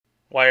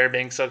Wire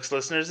Bank Sucks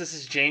listeners, this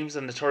is James,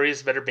 the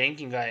notorious Better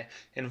Banking Guy,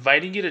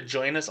 inviting you to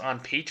join us on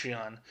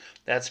Patreon.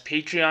 That's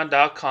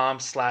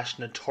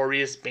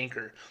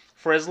patreon.com/notoriousbanker.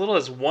 For as little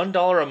as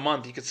 $1 a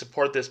month, you can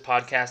support this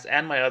podcast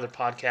and my other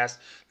podcast,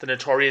 The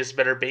Notorious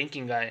Better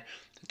Banking Guy.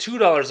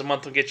 $2 a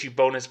month will get you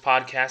bonus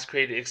podcasts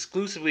created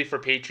exclusively for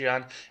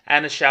Patreon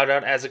and a shout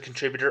out as a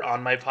contributor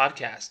on my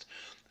podcast.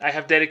 I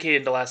have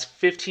dedicated the last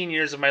 15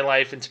 years of my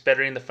life into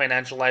bettering the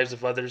financial lives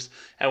of others,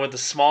 and with a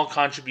small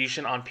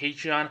contribution on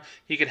Patreon,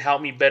 you can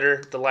help me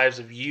better the lives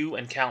of you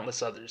and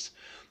countless others.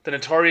 The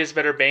notorious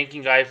Better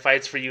Banking Guy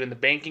fights for you in the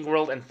banking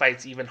world and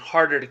fights even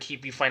harder to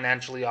keep you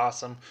financially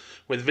awesome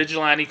with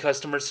vigilante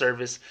customer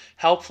service,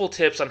 helpful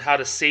tips on how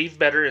to save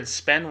better and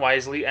spend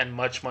wisely, and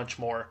much, much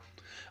more.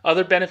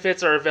 Other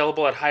benefits are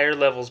available at higher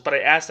levels, but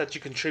I ask that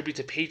you contribute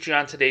to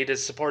Patreon today to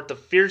support the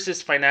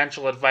fiercest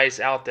financial advice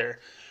out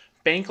there.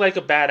 Bank like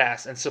a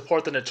badass and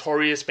support the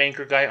Notorious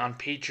Banker Guy on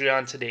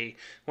Patreon today.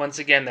 Once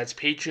again, that's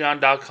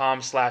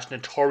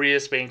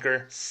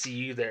patreon.com/notoriousbanker. See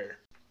you there.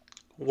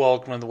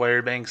 Welcome to the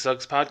Wire Bank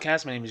Sucks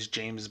podcast. My name is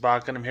James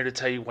Bach, and I'm here to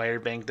tell you Wire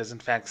Bank does in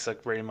fact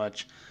suck very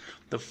much.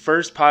 The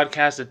first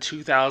podcast of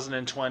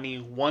 2020,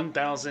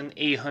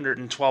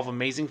 1,812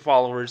 amazing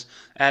followers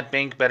at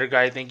Bank Better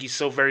Guy. Thank you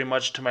so very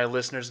much to my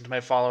listeners and to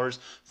my followers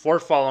for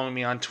following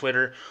me on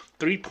Twitter.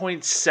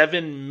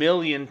 3.7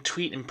 million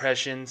tweet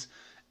impressions.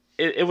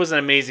 It was an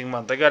amazing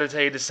month. I got to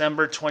tell you,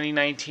 December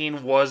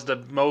 2019 was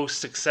the most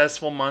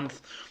successful month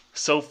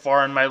so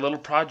far in my little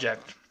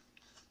project.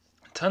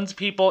 Tons of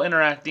people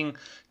interacting,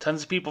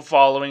 tons of people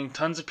following,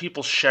 tons of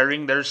people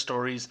sharing their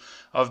stories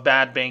of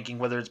bad banking,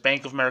 whether it's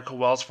Bank of America,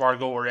 Wells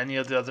Fargo, or any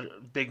of the other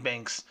big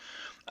banks.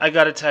 I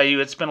got to tell you,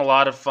 it's been a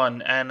lot of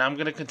fun, and I'm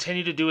going to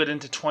continue to do it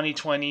into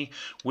 2020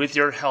 with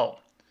your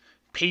help.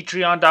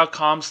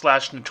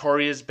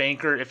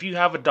 Patreon.com/notoriousbanker. If you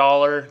have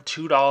 $1,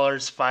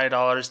 $2,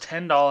 $5,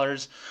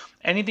 $10,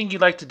 anything you'd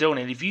like to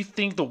donate, if you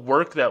think the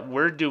work that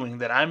we're doing,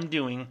 that I'm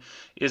doing,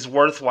 is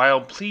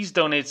worthwhile, please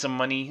donate some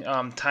money.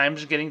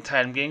 Times are getting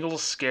tight. I'm getting a little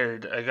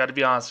scared. I got to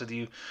be honest with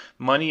you.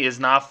 Money is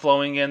not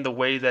flowing in the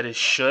way that it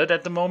should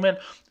at the moment.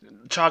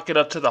 Chalk it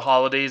up to the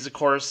holidays, of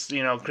course,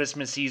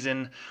 Christmas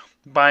season,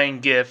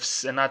 buying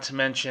gifts, and not to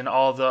mention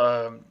all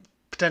the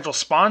potential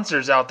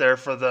sponsors out there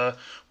for the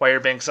Wire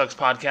Bank Sucks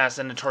podcast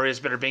and Notorious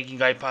Better Banking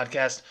Guy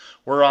podcast.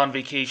 We're on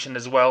vacation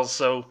as well,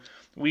 so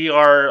we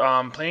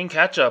are playing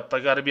catch up. I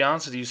got to be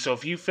honest with you. So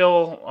if you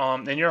feel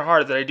in your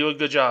heart that I do a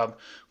good job,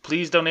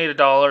 please donate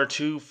 $1,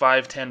 $2,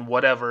 $5, $10,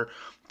 whatever,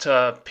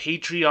 to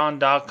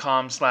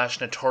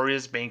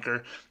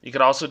patreon.com/notoriousbanker. You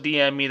could also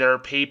DM me. There are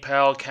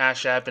PayPal,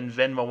 Cash App, and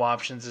Venmo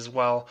options as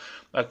well.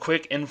 A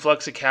quick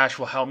influx of cash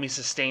will help me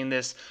sustain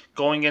this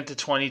going into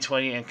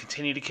 2020 and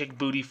continue to kick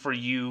booty for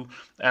you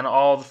and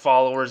all the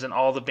followers and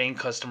all the bank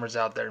customers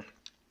out there.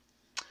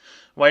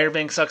 Wire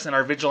Bank Sucks and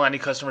our vigilante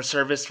customer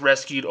service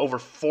rescued over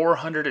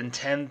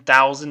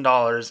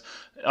 $410,000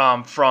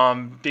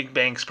 from big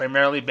banks,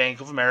 primarily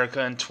Bank of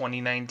America, in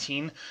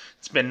 2019.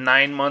 It's been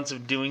 9 months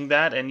of doing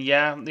that, and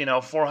yeah,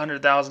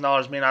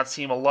 $400,000 may not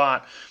seem a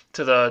lot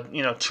to the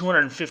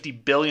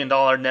 $250 billion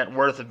net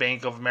worth of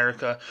Bank of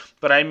America,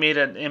 but I made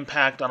an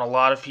impact on a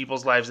lot of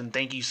people's lives, and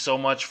thank you so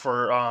much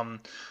for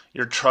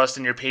your trust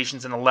and your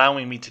patience in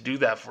allowing me to do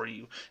that for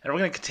you. And we're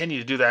going to continue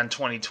to do that in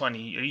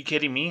 2020. Are you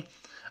kidding me?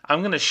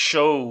 I'm going to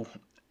show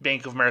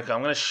Bank of America,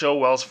 I'm going to show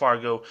Wells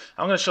Fargo,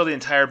 I'm going to show the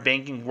entire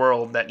banking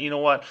world that,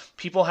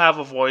 people have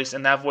a voice,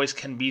 and that voice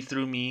can be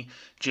through me,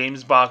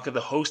 James Baca, the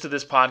host of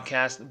this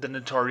podcast, the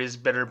Notorious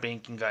Better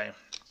Banking Guy.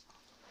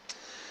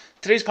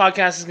 Today's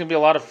podcast is going to be a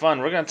lot of fun.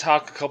 We're going to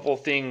talk a couple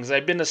of things.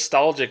 I've been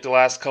nostalgic the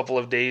last couple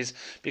of days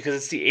because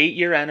it's the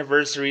 8-year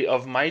anniversary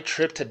of my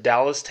trip to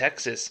Dallas,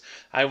 Texas.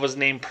 I was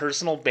named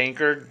personal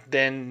banker,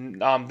 then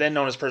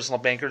known as personal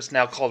banker. It's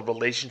now called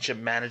relationship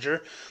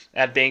manager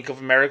at Bank of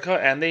America,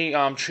 and they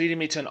treated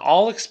me to an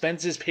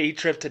all-expenses-paid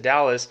trip to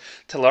Dallas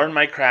to learn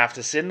my craft,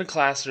 to sit in the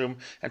classroom,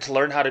 and to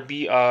learn how to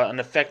be an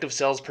effective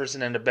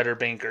salesperson and a better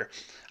banker.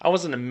 I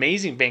was an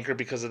amazing banker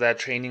because of that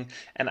training,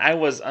 and I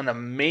was an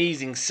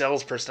amazing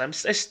salesperson.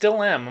 I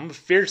still am. I'm a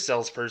fierce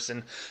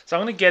salesperson. So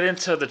I'm going to get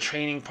into the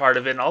training part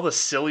of it and all the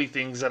silly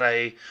things that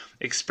I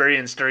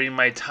experienced during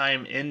my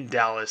time in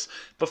Dallas.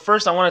 But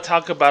first, I want to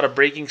talk about a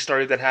breaking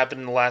story that happened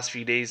in the last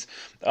few days.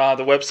 The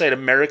website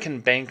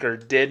American Banker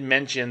did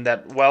mention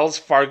that Wells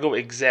Fargo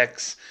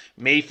execs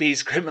may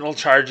face criminal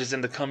charges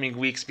in the coming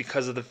weeks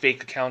because of the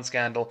fake account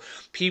scandal.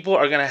 People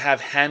are going to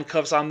have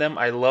handcuffs on them.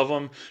 I love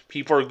them.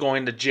 People are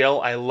going to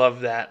jail. I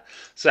love that.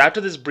 So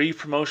after this brief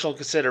promotional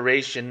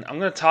consideration, I'm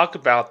going to talk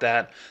about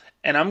that,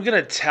 and I'm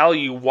going to tell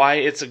you why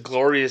it's a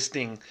glorious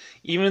thing.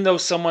 Even though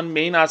someone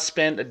may not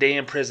spend a day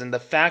in prison, the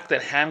fact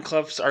that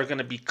handcuffs are going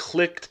to be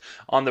clicked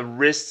on the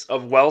wrists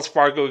of Wells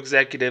Fargo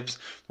executives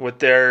with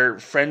their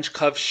French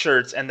cuff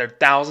shirts and their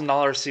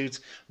 $1,000 suits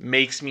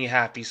makes me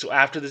happy. So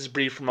after this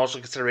brief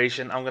promotional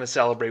consideration, I'm going to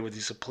celebrate with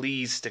you, so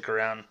please stick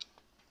around.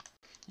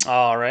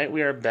 All right,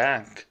 we are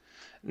back.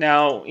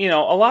 Now,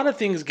 a lot of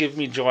things give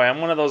me joy.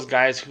 I'm one of those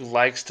guys who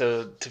likes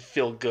to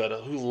feel good,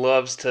 who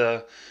loves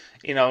to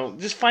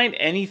Just find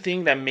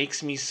anything that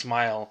makes me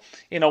smile.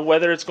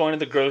 Whether it's going to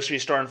the grocery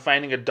store and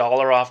finding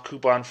 $1 off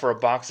coupon for a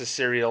box of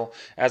cereal,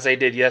 as I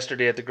did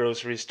yesterday at the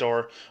grocery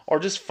store, or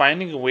just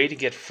finding a way to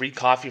get free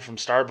coffee from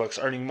Starbucks,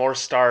 earning more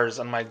stars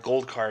on my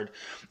gold card.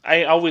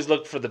 I always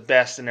look for the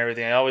best in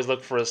everything. I always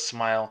look for a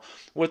smile.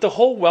 With the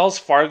whole Wells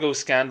Fargo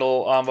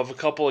scandal of a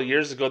couple of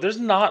years ago, there's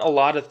not a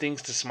lot of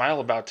things to smile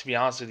about, to be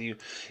honest with you.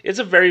 It's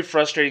a very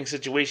frustrating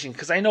situation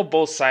because I know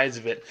both sides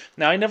of it.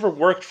 Now, I never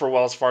worked for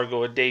Wells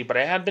Fargo a day, but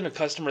I had been a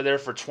customer there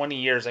for 20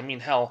 years. I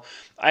mean, hell,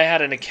 I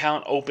had an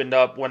account opened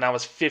up when I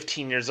was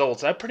 15 years old.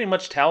 So that pretty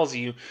much tells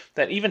you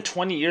that even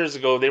 20 years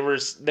ago, they were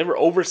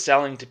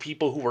overselling to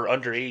people who were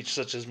underage,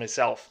 such as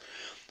myself.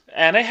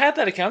 And I had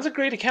that account. It's a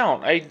great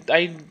account.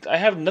 I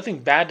have nothing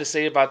bad to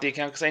say about the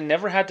account because I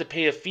never had to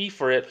pay a fee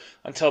for it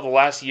until the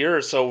last year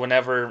or so.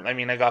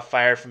 I got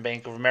fired from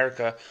Bank of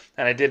America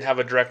and I did have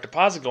a direct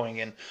deposit going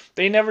in.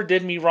 They never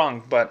did me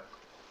wrong, but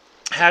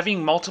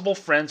having multiple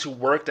friends who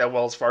worked at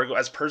Wells Fargo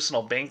as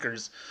personal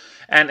bankers.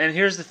 And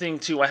here's the thing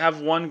too. I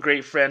have one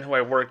great friend who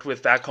I worked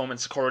with back home in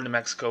Socorro, New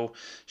Mexico.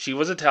 She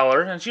was a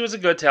teller, and she was a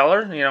good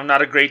teller.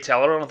 Not a great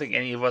teller. I don't think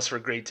any of us were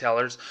great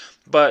tellers,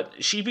 but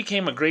she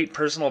became a great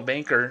personal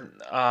banker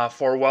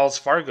for Wells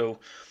Fargo.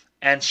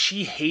 And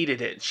she hated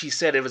it. She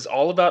said it was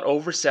all about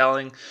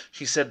overselling.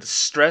 She said the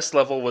stress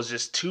level was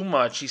just too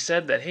much. She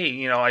said that,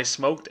 hey, I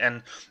smoked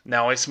and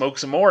now I smoke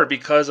some more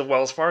because of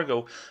Wells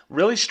Fargo.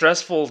 Really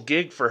stressful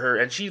gig for her.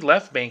 And she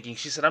left banking.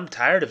 She said, I'm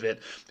tired of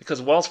it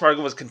because Wells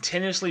Fargo was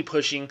continuously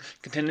pushing,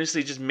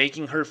 continuously just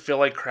making her feel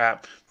like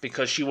crap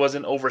because she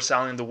wasn't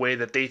overselling the way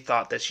that they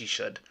thought that she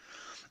should.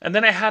 And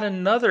then I had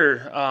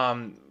another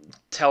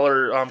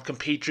teller,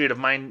 compatriot of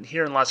mine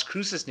here in Las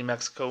Cruces, New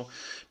Mexico,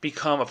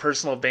 become a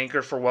personal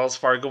banker for Wells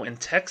Fargo in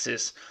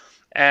Texas.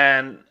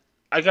 And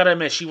I gotta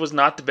admit, she was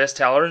not the best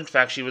teller. In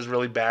fact, she was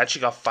really bad. She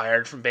got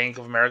fired from Bank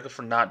of America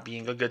for not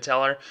being a good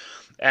teller.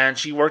 And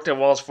she worked at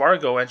Wells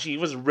Fargo, and she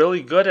was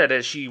really good at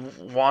it. She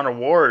won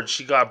awards.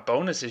 She got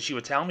bonuses. She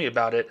would tell me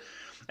about it.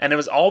 And it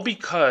was all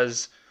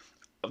because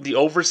of the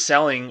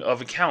overselling of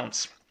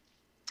accounts.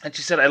 And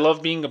she said, I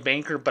love being a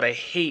banker, but I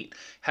hate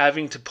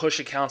having to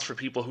push accounts for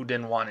people who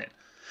didn't want it.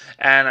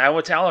 And I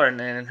would tell her,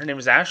 and her name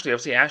is Ashley. I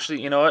would say,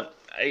 Ashley, you know what?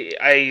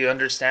 I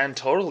understand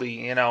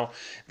totally.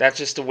 That's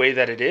just the way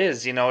that it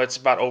is. It's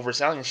about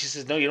overselling. And she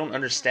says, no, you don't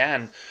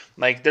understand.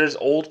 Like, there's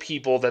old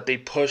people that they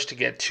push to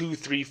get 2,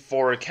 3,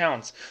 4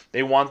 accounts.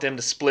 They want them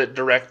to split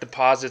direct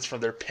deposits from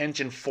their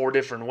pension 4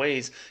 different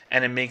ways,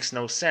 and it makes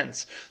no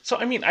sense. So,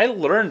 I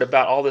learned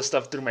about all this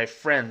stuff through my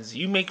friends.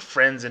 You make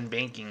friends in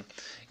banking.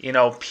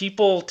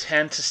 People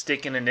tend to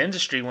stick in an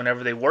industry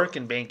whenever they work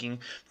in banking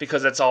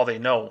because that's all they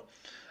know.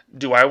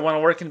 Do I want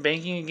to work in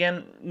banking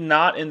again?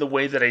 Not in the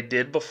way that I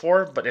did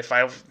before, but if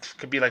I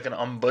could be like an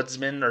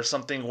ombudsman or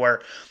something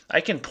where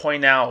I can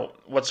point out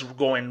what's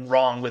going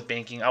wrong with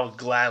banking, I would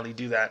gladly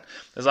do that.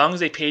 As long as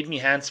they paid me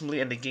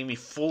handsomely and they gave me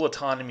full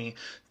autonomy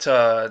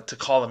to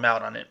call them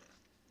out on it.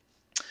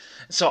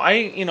 So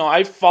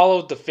I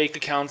followed the fake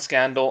account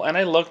scandal and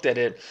I looked at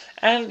it,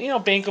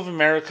 and Bank of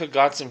America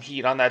got some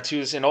heat on that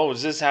too, saying, "Oh,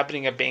 is this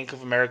happening at Bank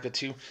of America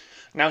too?"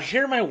 Now,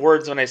 hear my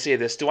words when I say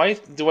this. Do I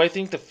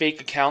think the fake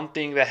account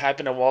thing that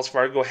happened at Wells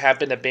Fargo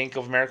happened at Bank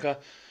of America?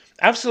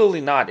 Absolutely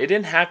not. It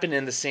didn't happen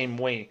in the same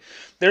way.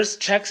 There's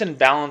checks and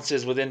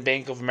balances within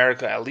Bank of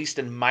America, at least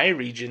in my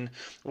region,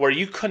 where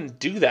you couldn't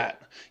do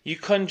that. You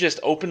couldn't just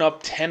open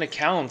up 10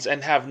 accounts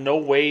and have no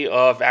way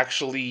of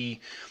actually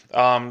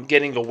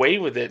getting away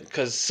with it,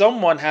 because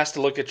someone has to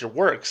look at your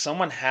work.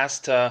 Someone has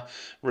to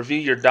review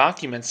your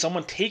documents.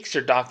 Someone takes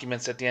your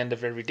documents at the end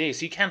of every day.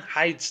 So you can't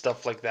hide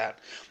stuff like that.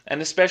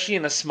 And especially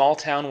in a small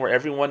town where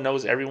everyone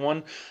knows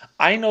everyone,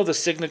 I know the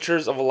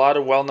signatures of a lot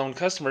of well-known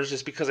customers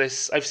just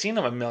because I've seen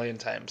them a million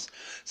times.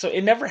 So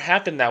it never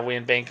happened that way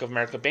in Bank of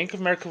America. Bank of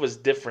America was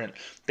different.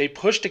 They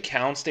pushed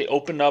accounts. They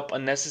opened up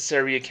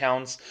unnecessary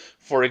accounts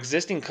for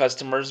existing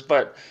customers,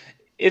 but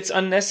it's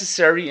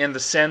unnecessary in the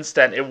sense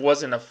that it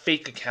wasn't a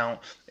fake account.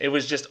 It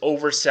was just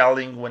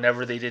overselling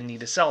whenever they didn't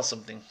need to sell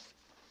something.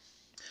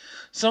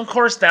 So, of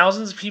course,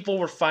 thousands of people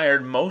were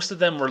fired. Most of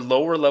them were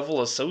lower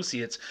level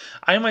associates.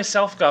 I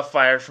myself got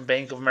fired from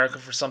Bank of America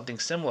for something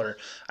similar.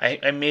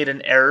 I made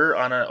an error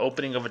on an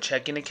opening of a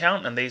checking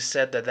account, and they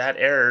said that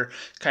error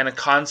kind of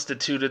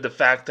constituted the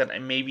fact that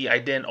maybe I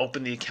didn't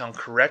open the account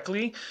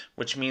correctly,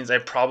 which means I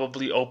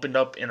probably opened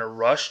up in a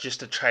rush just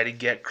to try to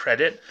get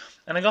credit,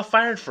 and I got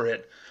fired for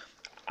it.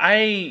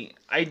 I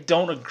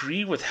don't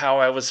agree with how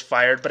I was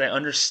fired, but I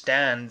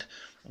understand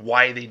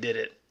why they did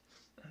it.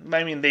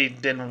 They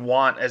didn't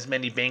want as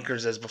many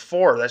bankers as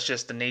before. That's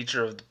just the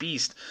nature of the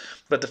beast.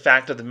 But the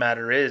fact of the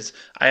matter is,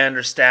 I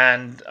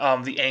understand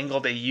the angle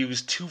they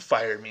used to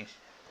fire me.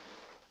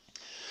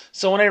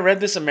 So when I read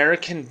this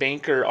American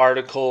Banker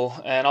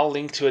article, and I'll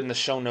link to it in the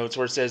show notes,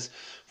 where it says,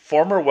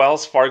 former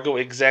Wells Fargo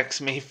execs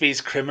may face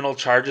criminal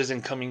charges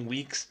in coming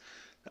weeks.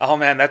 Oh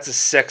man, that's a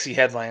sexy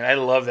headline. I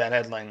love that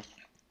headline.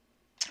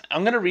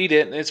 I'm going to read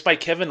it. It's by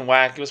Kevin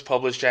Wack. It was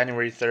published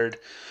January 3rd.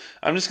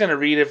 I'm just going to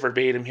read it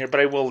verbatim here,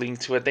 but I will link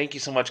to it. Thank you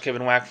so much,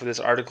 Kevin Wack, for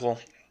this article.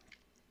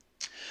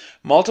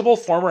 Multiple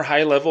former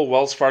high-level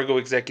Wells Fargo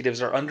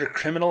executives are under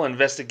criminal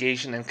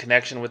investigation in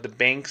connection with the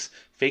bank's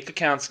fake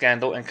account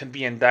scandal and could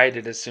be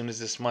indicted as soon as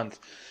this month.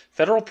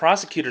 Federal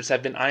prosecutors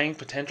have been eyeing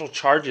potential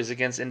charges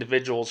against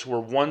individuals who were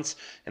once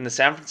in the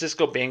San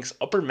Francisco bank's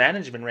upper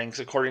management ranks,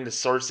 according to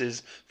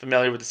sources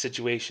familiar with the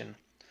situation.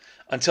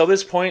 Until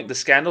this point, the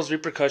scandal's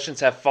repercussions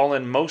have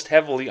fallen most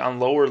heavily on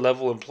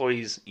lower-level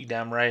employees. You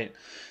damn right.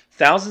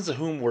 Thousands of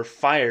whom were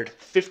fired.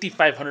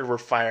 5,500 were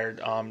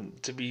fired,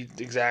 to be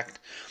exact.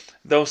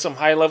 Though some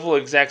high-level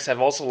execs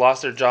have also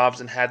lost their jobs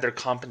and had their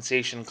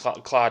compensation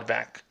clawed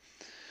back.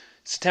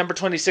 September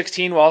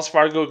 2016, Wells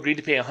Fargo agreed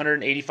to pay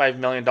 $185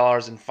 million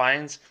in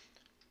fines.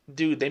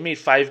 Dude, they made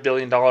 $5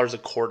 billion a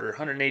quarter.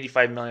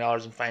 $185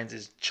 million in fines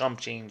is chump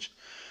change.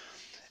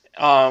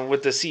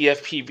 With the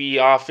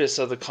CFPB Office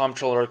of the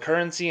Comptroller of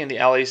Currency and the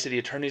LA City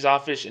Attorney's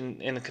Office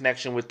in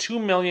connection with 2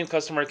 million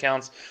customer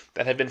accounts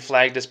that have been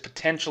flagged as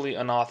potentially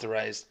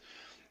unauthorized.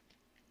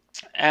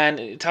 And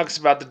it talks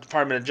about the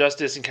Department of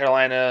Justice in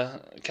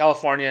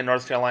California, and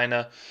North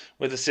Carolina,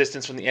 with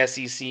assistance from the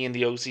SEC and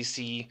the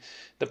OCC.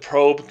 The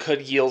probe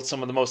could yield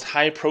some of the most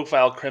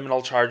high-profile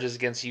criminal charges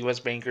against U.S.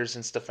 bankers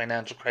since the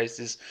financial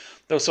crisis,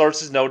 though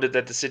sources noted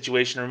that the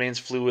situation remains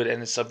fluid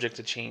and is subject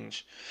to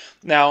change.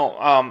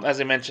 Now, as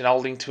I mentioned,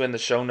 I'll link to it in the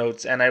show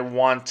notes, and I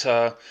want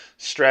to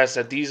stress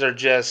that these are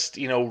just,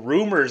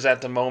 rumors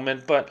at the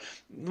moment, but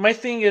my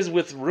thing is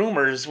with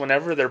rumors,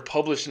 whenever they're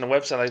published in a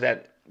website like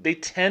that, they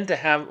tend to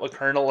have a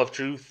kernel of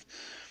truth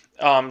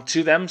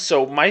to them.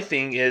 So my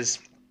thing is,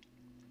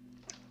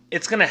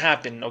 it's going to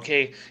happen,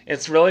 okay?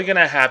 It's really going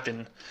to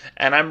happen.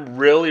 And I'm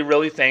really,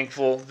 really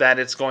thankful that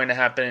it's going to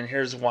happen. And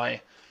here's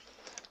why.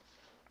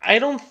 I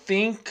don't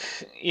think,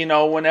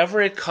 whenever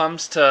it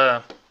comes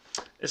to,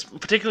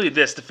 particularly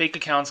the fake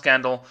account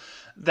scandal,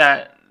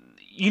 that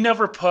you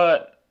never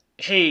put,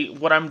 hey,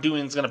 what I'm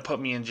doing is going to put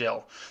me in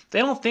jail. They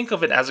don't think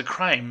of it as a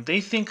crime.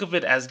 They think of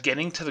it as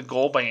getting to the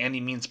goal by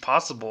any means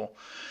possible.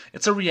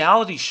 It's a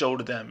reality show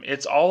to them.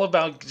 It's all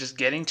about just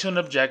getting to an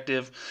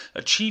objective,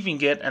 achieving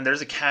it, and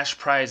there's a cash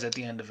prize at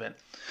the end of it.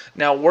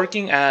 Now,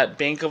 working at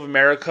Bank of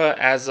America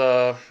as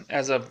a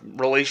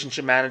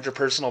relationship manager,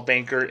 personal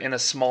banker in a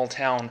small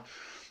town,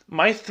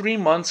 my 3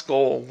 months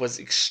goal was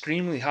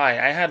extremely high.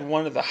 I had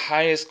one of the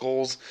highest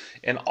goals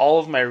in all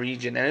of my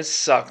region, and it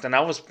sucked, and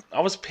I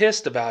was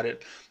pissed about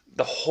it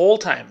the whole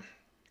time.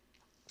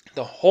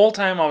 The whole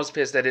time I was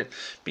pissed at it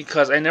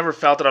because I never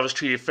felt that I was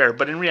treated fair.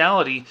 But in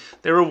reality,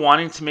 they were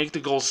wanting to make the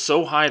goals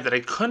so high that I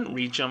couldn't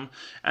reach them.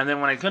 And then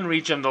when I couldn't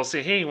reach them, they'll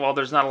say, hey, well,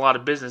 there's not a lot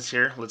of business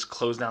here. Let's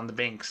close down the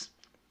banks.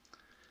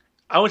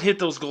 I would hit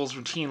those goals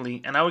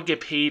routinely, and I would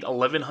get paid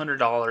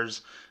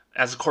 $1,100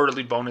 as a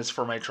quarterly bonus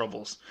for my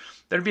troubles.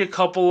 There'd be a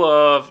couple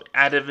of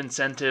added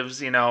incentives,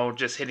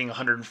 just hitting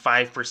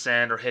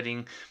 105% or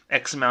hitting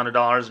X amount of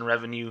dollars in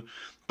revenue.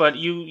 But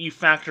you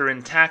factor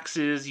in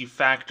taxes, you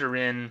factor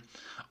in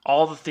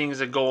all the things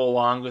that go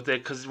along with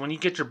it, because when you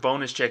get your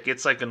bonus check,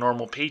 it's like a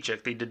normal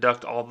paycheck. They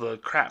deduct all the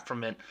crap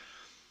from it.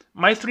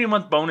 My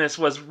 3-month bonus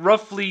was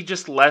roughly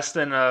just less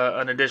than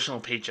an additional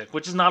paycheck,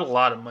 which is not a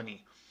lot of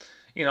money.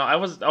 I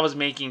was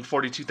making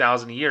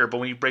 $42,000 a year, but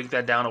when you break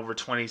that down over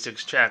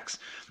 26 checks,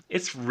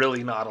 it's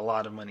really not a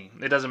lot of money.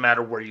 It doesn't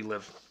matter where you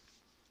live.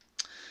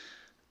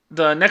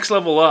 The next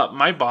level up,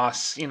 my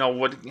boss,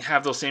 would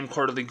have those same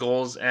quarterly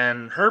goals,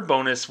 and her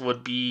bonus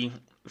would be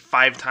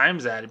 5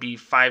 times that. It'd be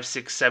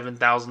 $5,000, $6,000,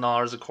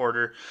 $7,000 a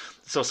quarter.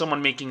 So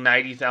someone making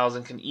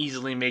 $90,000 can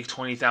easily make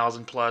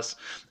 $20,000 plus.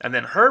 And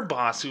then her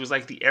boss, who was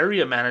like the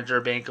area manager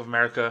of Bank of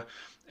America,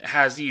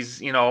 has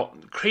these,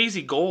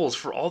 crazy goals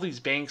for all these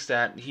banks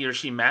that he or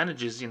she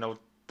manages,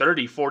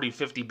 30, 40,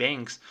 50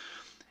 banks.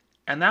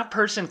 And that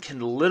person can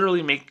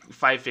literally make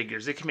 5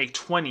 figures. They can make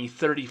 20,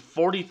 30,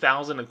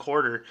 40,000 a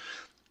quarter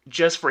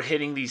just for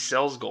hitting these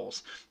sales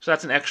goals. So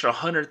that's an extra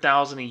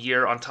 100,000 a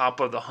year on top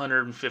of the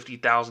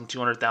 150,000,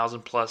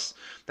 200,000 plus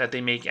that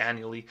they make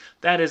annually.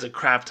 That is a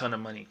crap ton of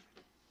money.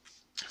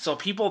 So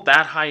people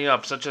that high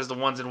up, such as the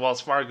ones in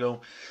Wells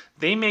Fargo,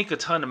 they make a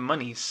ton of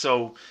money.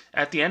 So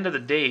at the end of the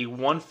day,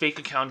 1 fake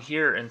account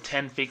here and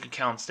 10 fake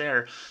accounts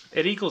there,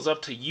 it equals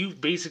up to you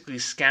basically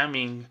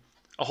scamming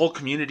a whole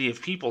community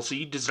of people. So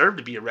you deserve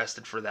to be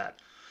arrested for that.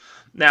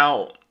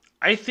 Now,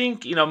 I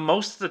think,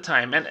 most of the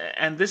time,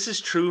 and this is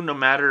true no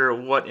matter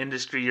what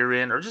industry you're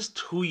in or just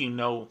who you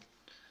know.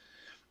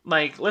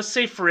 Like, let's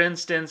say, for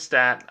instance,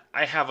 that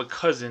I have a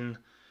cousin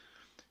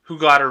who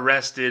got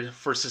arrested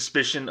for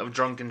suspicion of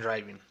drunken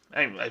driving.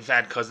 I've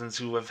had cousins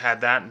who have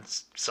had that, and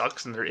it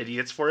sucks, and they're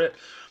idiots for it.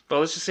 But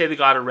let's just say they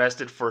got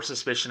arrested for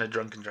suspicion of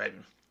drunken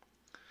driving.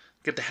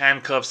 Get the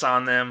handcuffs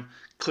on them.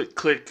 Click,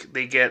 click.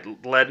 They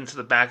get led into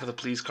the back of the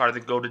police car. They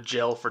go to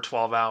jail for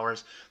 12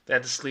 hours. They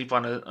have to sleep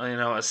on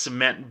a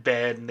cement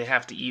bed, and they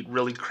have to eat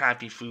really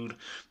crappy food.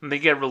 And they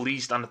get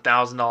released on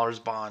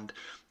 $1,000 bond.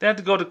 They have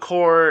to go to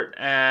court,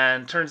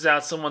 and turns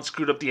out someone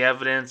screwed up the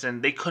evidence,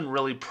 and they couldn't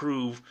really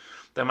prove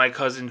that my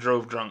cousin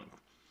drove drunk.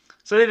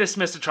 So they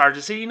dismiss the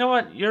charges. Say, you know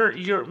what, you're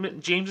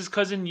James's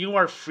cousin. You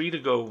are free to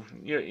go.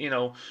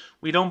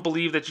 We don't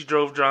believe that you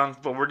drove drunk,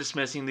 but we're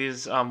dismissing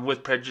these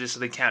with prejudice, so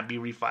they can't be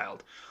refiled.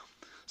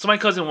 So my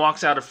cousin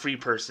walks out a free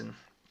person,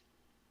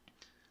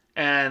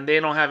 and they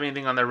don't have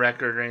anything on their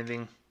record or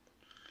anything.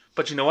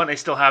 But you know what? I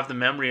still have the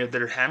memory of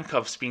their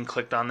handcuffs being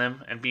clicked on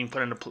them and being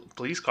put in a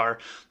police car.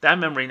 That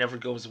memory never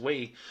goes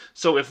away.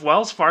 So if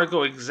Wells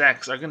Fargo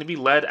execs are going to be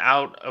led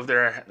out of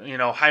their,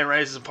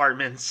 high-rise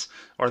apartments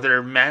or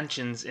their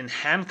mansions in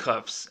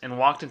handcuffs and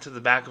walked into the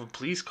back of a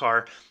police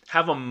car,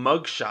 have a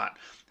mugshot,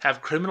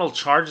 have criminal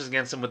charges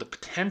against them with the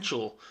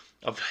potential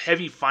of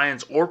heavy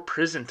fines or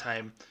prison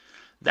time,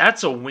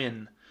 that's a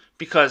win,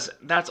 because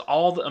that's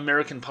all the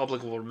American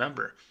public will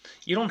remember.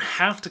 You don't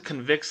have to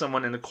convict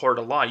someone in a court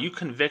of law. You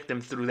convict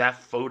them through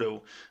that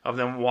photo of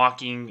them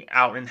walking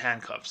out in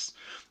handcuffs.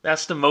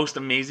 That's the most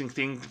amazing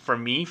thing for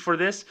me for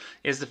this,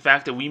 is the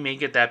fact that we may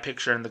get that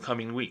picture in the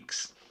coming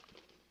weeks.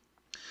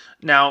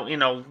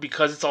 Now,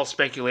 because it's all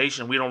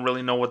speculation, we don't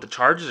really know what the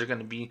charges are going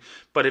to be.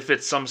 But if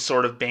it's some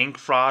sort of bank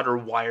fraud or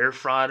wire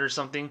fraud or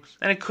something,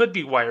 and it could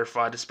be wire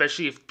fraud,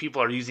 especially if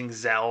people are using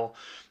Zelle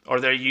or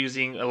they're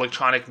using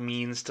electronic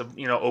means to,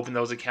 open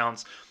those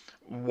accounts.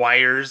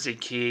 Wires,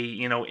 aka,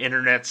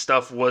 internet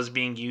stuff was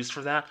being used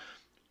for that.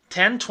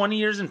 10, 20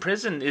 years in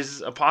prison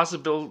is a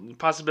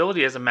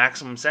possibility as a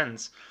maximum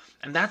sentence.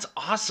 And that's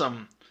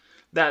awesome.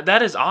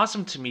 That is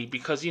awesome to me,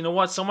 because you know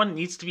what? Someone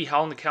needs to be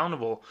held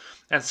accountable.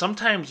 And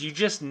sometimes you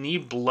just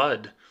need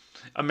blood.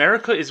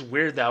 America is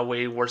weird that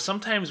way, where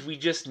sometimes we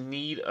just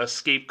need a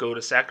scapegoat,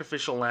 a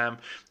sacrificial lamb,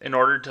 in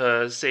order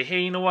to say,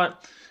 hey, you know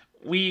what?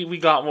 We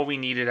got what we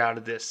needed out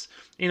of this.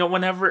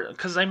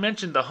 Because I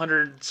mentioned the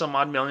 $100 some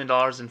odd million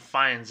in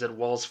fines that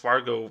Wells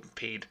Fargo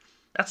paid.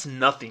 That's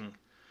nothing.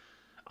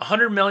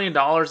 $100 million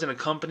in a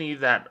company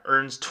that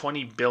earns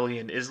 $20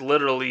 billion is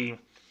literally a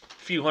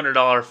few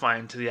 $100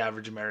 fine to the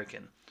average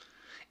American.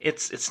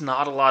 It's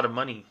not a lot of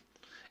money,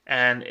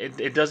 and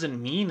it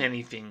doesn't mean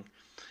anything.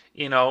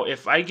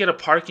 If I get a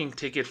parking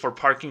ticket for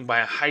parking by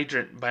a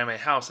hydrant by my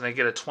house, and I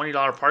get a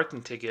 $20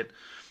 parking ticket,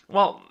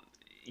 well,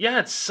 yeah,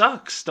 it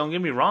sucks. Don't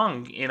get me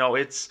wrong.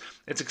 It's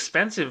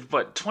expensive,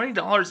 but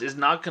 $20 is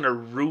not going to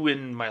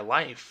ruin my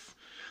life.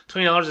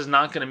 $20 is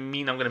not going to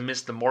mean I'm going to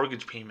miss the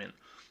mortgage payment.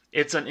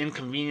 It's an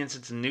inconvenience,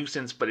 it's a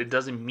nuisance, but it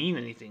doesn't mean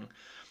anything.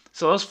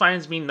 So those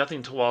fines mean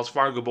nothing to Wells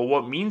Fargo, but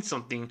what means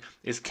something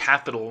is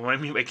capital. What I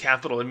mean by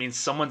capital, it means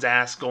someone's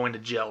ass going to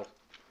jail.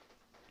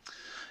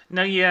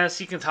 Now, yes,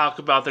 you can talk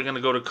about they're going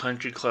to go to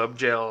country club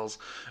jails,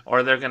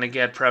 or they're going to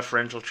get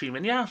preferential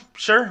treatment. Yeah,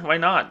 sure, why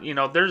not?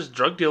 There's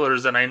drug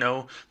dealers that I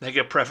know that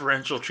get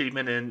preferential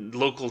treatment in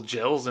local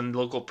jails and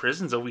local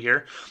prisons over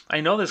here.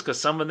 I know this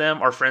because some of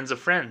them are friends of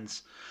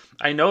friends.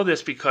 I know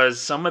this because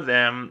some of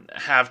them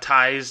have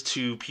ties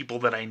to people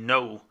that I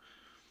know.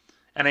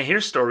 And I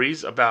hear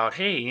stories about,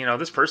 hey,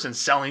 this person's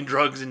selling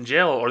drugs in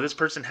jail, or this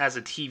person has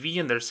a TV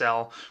in their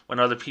cell when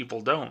other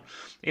people don't.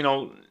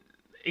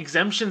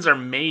 Exemptions are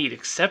made,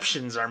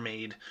 exceptions are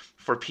made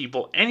for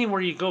people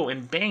anywhere you go.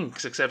 In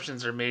banks,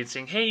 exceptions are made,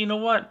 saying, hey, you know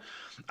what?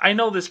 I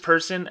know this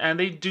person and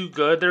they do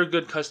good. They're a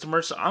good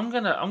customer, so I'm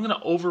gonna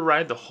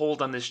override the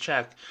hold on this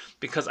check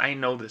because I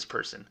know this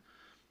person.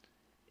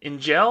 In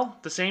jail,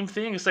 the same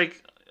thing. It's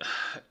like,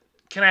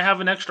 can I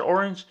have an extra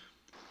orange?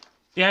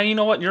 Yeah, you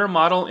know what? You're a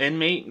model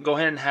inmate. Go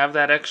ahead and have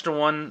that extra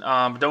one.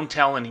 But don't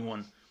tell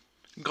anyone.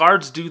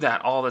 Guards do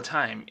that all the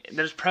time.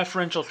 There's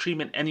preferential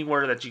treatment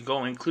anywhere that you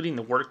go, including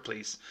the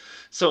workplace.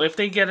 So if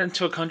they get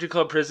into a country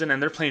club prison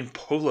and they're playing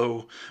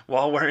polo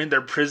while wearing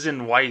their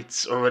prison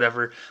whites or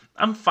whatever,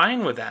 I'm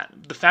fine with that.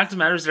 The fact of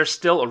the matter is they're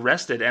still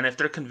arrested, and if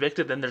they're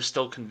convicted, then they're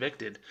still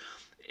convicted.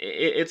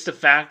 It's the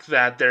fact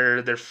that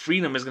their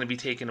freedom is going to be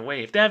taken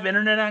away. If they have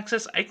internet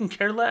access, I can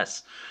care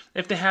less.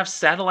 If they have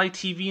satellite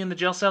TV in the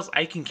jail cells,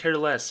 I can care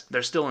less.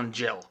 They're still in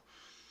jail.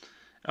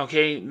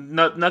 Okay,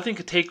 nothing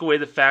could take away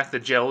the fact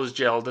that jail is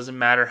jail. It doesn't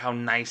matter how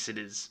nice it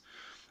is,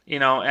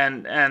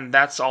 and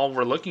that's all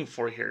we're looking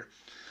for here.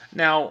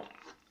 Now,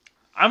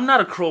 I'm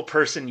not a cruel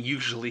person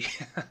usually.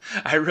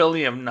 I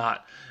really am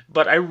not.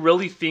 But I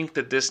really think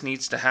that this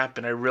needs to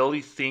happen. I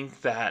really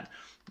think that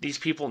these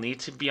people need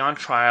to be on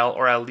trial,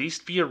 or at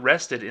least be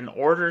arrested, in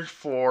order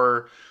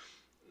for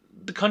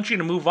the country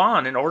to move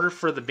on, in order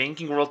for the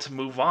banking world to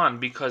move on,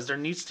 because there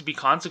needs to be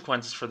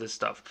consequences for this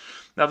stuff.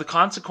 Now, the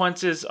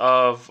consequences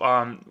of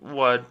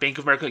what Bank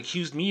of America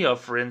accused me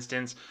of, for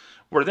instance,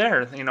 were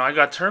there. I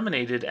got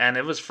terminated, and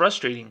it was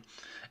frustrating.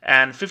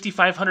 And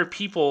 5,500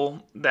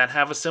 people that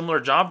have a similar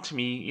job to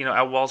me,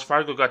 at Wells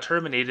Fargo, got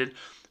terminated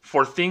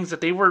for things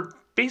that they were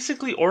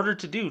basically ordered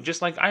to do,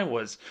 just like I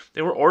was.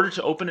 They were ordered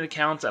to open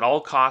accounts at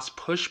all costs,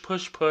 push,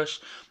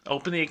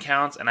 open the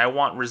accounts, and I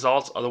want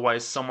results,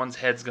 otherwise someone's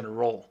head's going to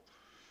roll.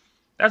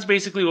 That's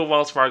basically what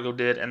Wells Fargo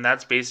did, and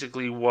that's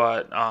basically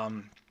what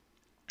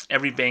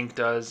every bank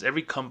does,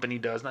 every company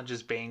does, not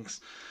just banks.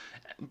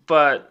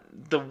 But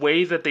the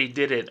way that they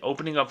did it,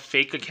 opening up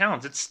fake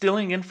accounts, it's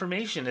stealing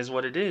information is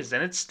what it is.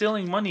 And it's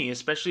stealing money,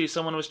 especially if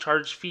someone was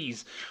charged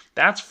fees.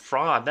 That's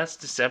fraud, that's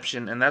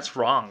deception, and that's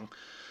wrong.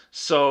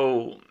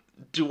 So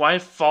Do I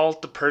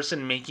fault the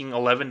person making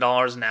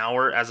 $11 an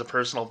hour as a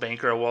personal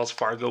banker at Wells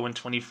Fargo in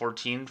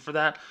 2014 for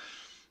that?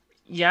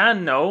 Yeah,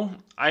 no.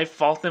 I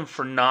fault them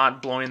for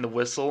not blowing the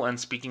whistle and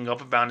speaking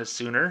up about it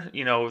sooner.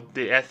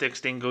 The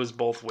ethics thing goes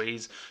both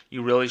ways.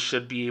 You really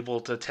should be able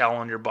to tell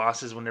on your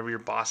bosses whenever your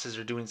bosses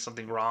are doing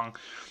something wrong.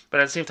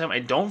 But at the same time, I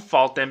don't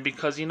fault them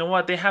because you know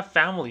what? They have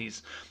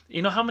families.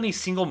 You know how many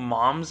single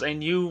moms I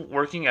knew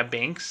working at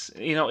banks?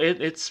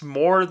 It's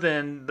more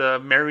than the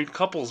married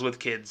couples with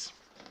kids.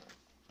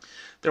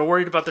 They're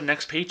worried about the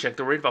next paycheck.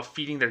 They're worried about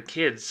feeding their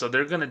kids. So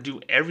they're going to do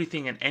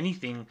everything and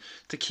anything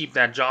to keep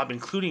that job,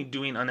 including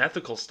doing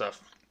unethical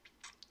stuff.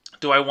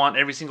 Do I want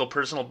every single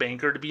personal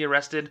banker to be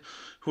arrested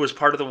who was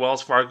part of the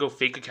Wells Fargo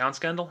fake account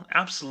scandal?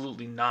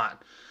 Absolutely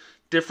not.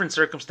 Different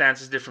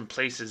circumstances, different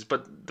places.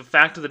 But the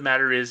fact of the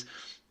matter is,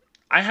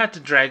 I had to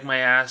drag my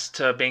ass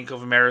to Bank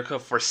of America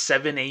for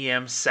 7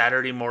 a.m.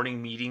 Saturday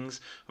morning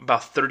meetings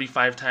about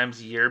 35 times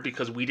a year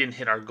because we didn't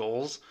hit our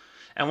goals.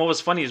 And what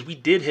was funny is we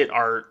did hit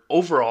our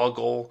overall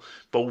goal,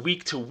 but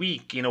week to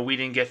week, we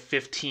didn't get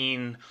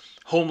 15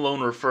 home loan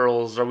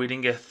referrals, or we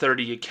didn't get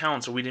 30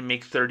 accounts, or we didn't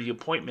make 30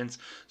 appointments.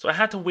 So I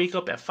had to wake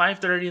up at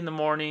 5:30 in the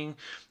morning,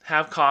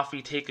 have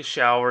coffee, take a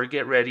shower,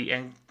 get ready,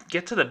 and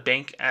get to the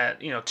bank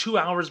at 2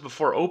 hours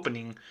before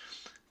opening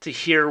to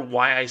hear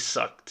why I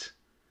sucked.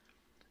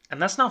 And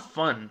that's not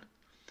fun.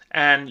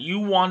 And you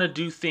want to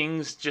do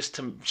things just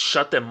to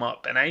shut them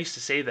up. And I used to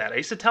say that. I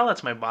used to tell that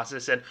to my boss. I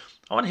said,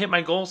 I want to hit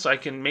my goal so I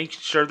can make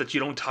sure that you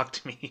don't talk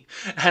to me.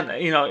 And,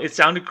 it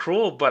sounded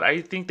cruel, but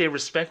I think they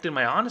respected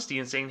my honesty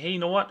in saying, hey, you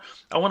know what?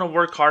 I want to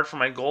work hard for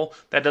my goal.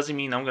 That doesn't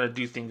mean I'm going to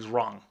do things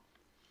wrong.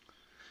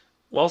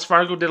 Wells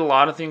Fargo did a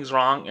lot of things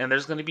wrong, and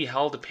there's going to be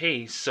hell to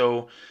pay.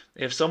 So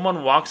if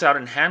someone walks out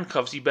in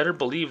handcuffs, you better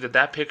believe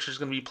that picture is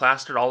going to be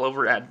plastered all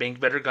over at Bank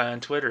Better Guy on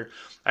Twitter.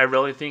 I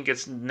really think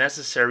it's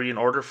necessary in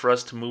order for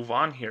us to move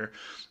on here.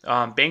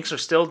 Banks are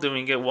still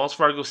doing it. Wells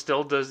Fargo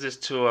still does this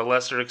to a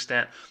lesser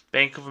extent.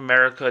 Bank of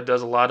America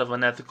does a lot of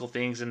unethical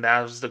things, and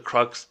that was the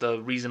crux,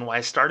 the reason why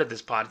I started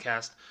this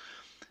podcast.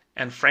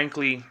 And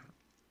frankly,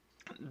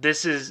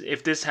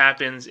 if this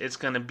happens, it's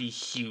going to be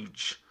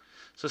huge.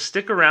 So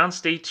stick around,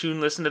 stay tuned,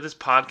 listen to this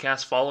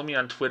podcast, follow me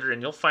on Twitter,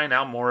 and you'll find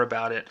out more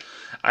about it.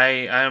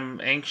 I'm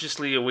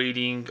anxiously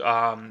awaiting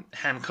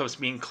handcuffs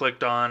being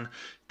clicked on,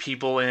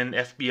 people in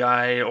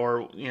FBI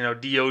or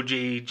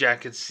DOJ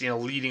jackets,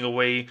 leading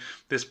away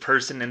this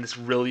person in this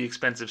really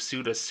expensive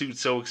suit, a suit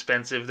so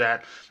expensive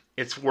that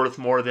it's worth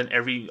more than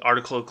every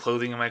article of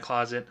clothing in my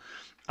closet.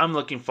 I'm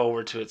looking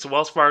forward to it. So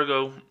Wells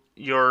Fargo,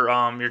 your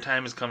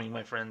time is coming,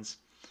 my friends.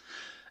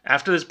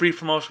 After this brief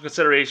promotional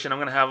consideration, I'm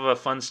going to have a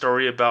fun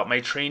story about my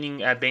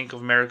training at Bank of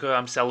America.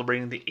 I'm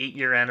celebrating the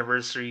 8-year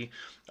anniversary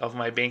of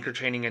my banker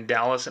training in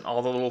Dallas and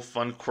all the little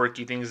fun,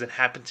 quirky things that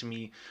happened to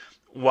me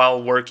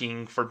while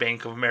working for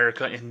Bank of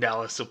America in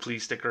Dallas. So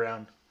please stick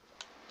around.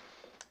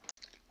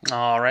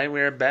 All right,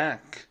 we're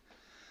back.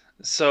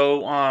 So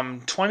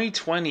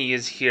 2020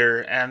 is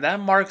here, and that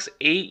marks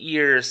 8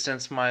 years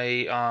since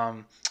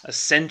my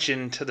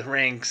ascension to the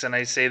ranks, and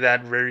I say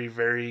that very,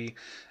 very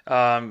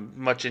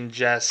much in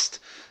jest,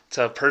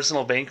 to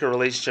personal banker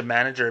relationship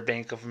manager at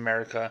Bank of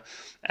America.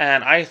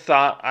 And I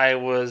thought I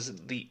was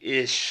the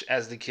ish,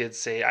 as the kids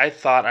say. I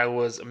thought I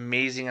was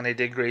amazing and I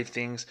did great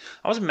things.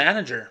 I was a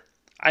manager.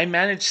 I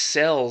managed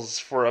sales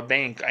for a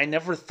bank. I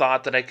never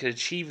thought that I could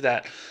achieve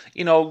that.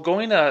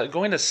 Going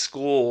to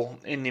school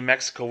in New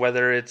Mexico,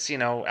 whether it's,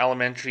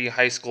 elementary,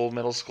 high school,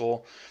 middle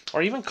school,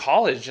 or even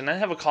college, and I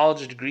have a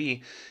college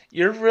degree,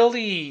 you're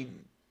really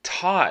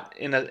taught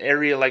in an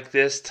area like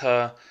this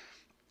to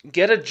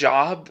get a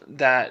job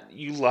that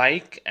you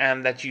like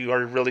and that you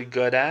are really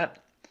good at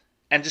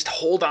and just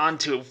hold on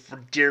to it for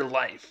dear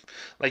life.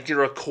 Like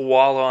you're a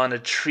koala on a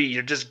tree.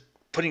 You're just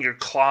putting your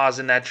claws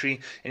in that tree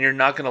and you're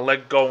not going to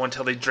let go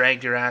until they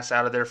drag your ass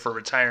out of there for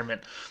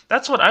retirement.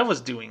 That's what I was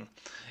doing.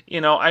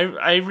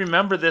 I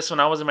remember this when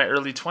I was in my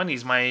early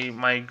 20s.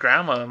 My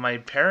grandma, my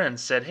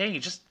parents said, hey,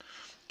 just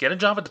get a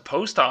job at the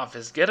post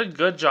office. Get a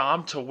good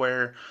job to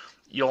where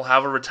you'll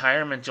have a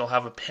retirement, you'll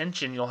have a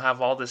pension, you'll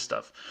have all this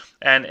stuff.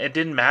 And it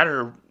didn't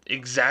matter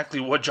exactly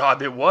what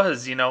job it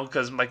was,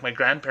 because like my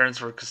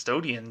grandparents were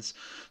custodians.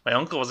 My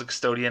uncle was a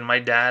custodian. My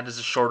dad is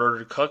a short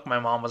order cook. My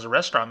mom was a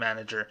restaurant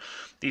manager.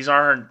 These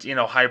aren't,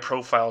 high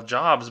profile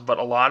jobs, but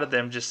a lot of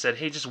them just said,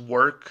 hey, just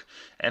work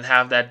and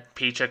have that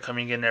paycheck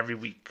coming in every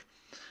week.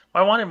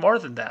 Well, I wanted more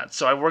than that.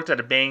 So I worked at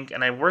a bank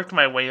and I worked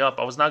my way up.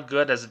 I was not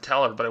good as a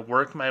teller, but I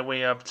worked my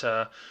way up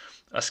to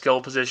a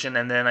skill position,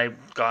 and then I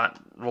got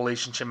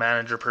relationship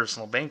manager,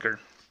 personal banker.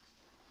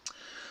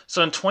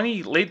 So in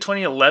late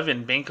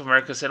 2011, Bank of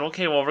America said,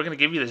 okay, well, we're going to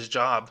give you this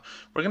job.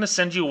 We're going to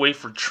send you away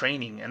for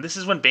training. And this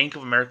is when Bank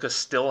of America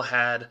still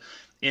had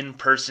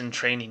in-person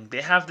training.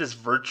 They have this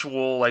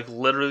virtual, like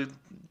literally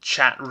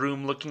chat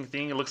room looking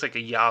thing. It looks like a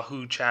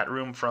Yahoo chat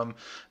room from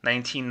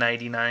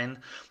 1999.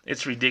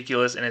 It's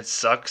ridiculous and it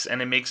sucks,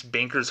 and it makes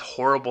bankers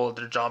horrible at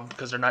their job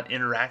because they're not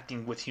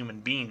interacting with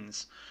human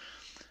beings.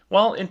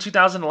 Well, in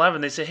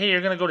 2011, they said, hey,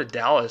 you're going to go to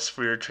Dallas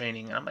for your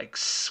training. And I'm like,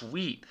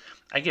 sweet.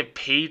 I get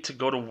paid to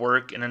go to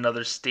work in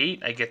another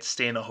state. I get to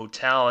stay in a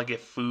hotel. I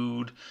get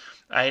food.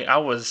 I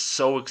was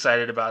so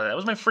excited about it. That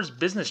was my first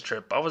business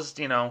trip. I was,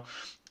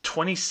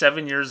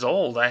 27 years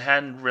old. I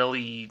hadn't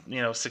really,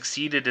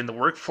 succeeded in the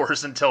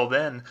workforce until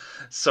then.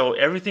 So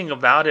everything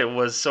about it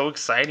was so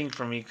exciting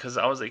for me because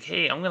I was like,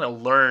 hey, I'm going to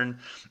learn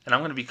and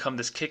I'm going to become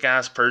this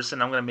kick-ass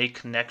person. I'm going to make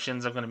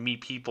connections. I'm going to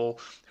meet people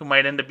who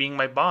might end up being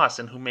my boss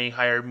and who may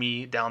hire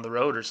me down the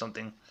road or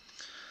something.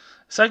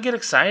 So I get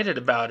excited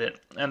about it.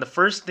 And the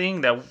first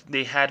thing that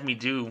they had me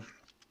do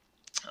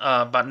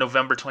about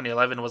November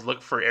 2011 was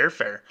look for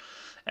airfare.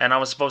 And I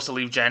was supposed to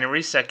leave January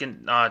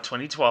 2nd,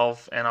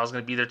 2012, and I was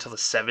going to be there till the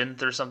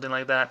 7th or something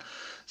like that.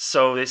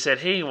 So they said,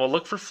 hey, well,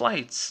 look for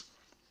flights.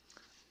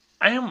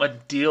 I am a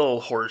deal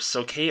horse,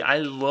 okay? I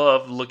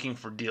love looking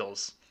for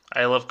deals.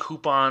 I love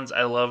coupons.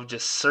 I love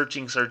just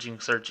searching.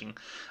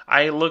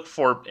 I look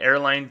for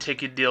airline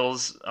ticket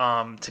deals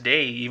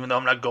today, even though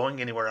I'm not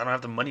going anywhere. I don't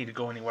have the money to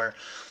go anywhere.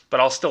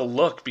 But I'll still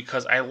look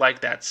because I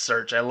like that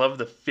search. I love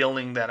the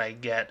feeling that I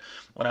get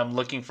when I'm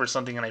looking for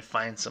something and I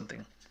find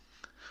something.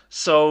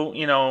 So,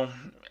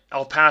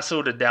 El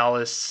Paso to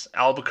Dallas,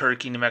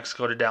 Albuquerque, New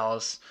Mexico to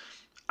Dallas.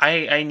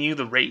 I knew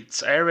the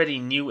rates. I already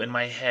knew in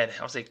my head.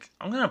 I was like,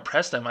 I'm going to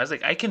press them. I was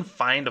like, I can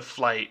find a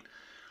flight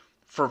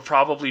for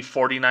probably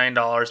 $49,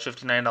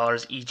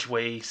 $59 each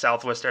way,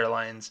 Southwest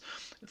Airlines.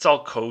 It's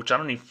all coach. I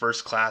don't need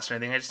first class or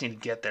anything. I just need to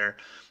get there.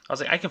 I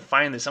was like, I can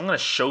find this. I'm going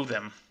to show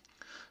them.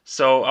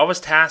 So I was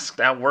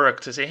tasked at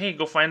work to say, hey,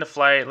 go find a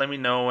flight. Let me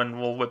know,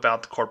 and we'll whip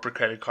out the corporate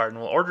credit card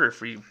and we'll order it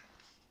for you.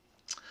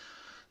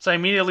 So I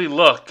immediately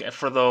look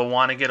for the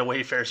want to get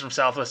away fares from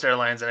Southwest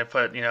Airlines, and I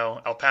put,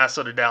 El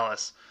Paso to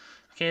Dallas.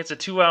 Okay, it's a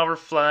 2-hour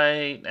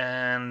flight,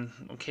 and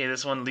okay,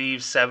 this one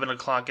leaves 7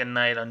 o'clock at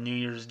night on New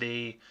Year's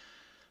Day.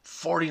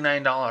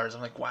 $49.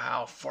 I'm like,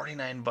 wow,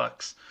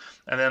 $49.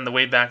 And then the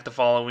way back the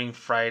following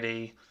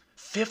Friday,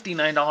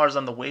 $59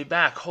 on the way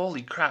back.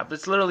 Holy crap,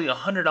 it's literally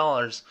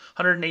 $100,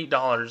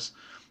 $108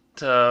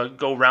 to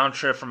go round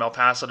trip from El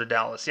Paso to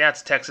Dallas. Yeah,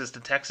 it's Texas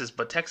to Texas,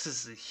 but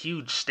Texas is a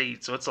huge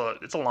state, so it's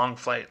a long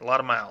flight, a lot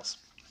of miles.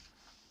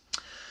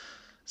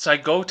 So I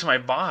go to my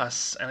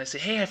boss and I say,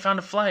 hey, I found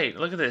a flight.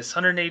 Look at this,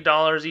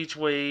 $108 each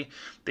way.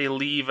 They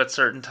leave at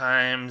certain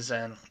times,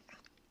 and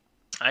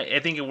I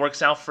think it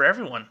works out for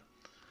everyone.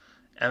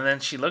 And then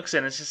she looks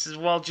at it and she says,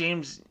 well,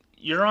 James,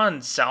 you're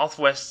on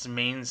Southwest's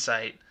main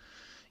site.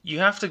 You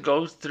have to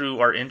go through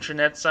our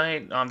intranet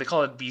site. They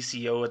call it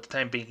BCO at the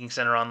time, Banking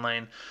Center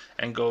Online,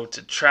 and go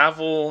to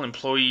travel,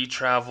 employee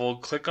travel,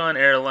 click on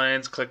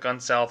airlines, click on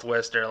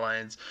Southwest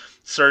Airlines,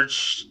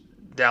 search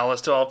Dallas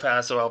to El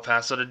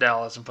Paso to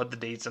Dallas, and put the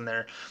dates in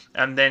there.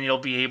 And then you'll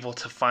be able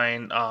to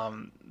find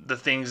the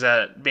things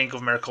that Bank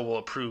of America will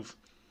approve.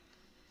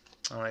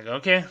 I'm like,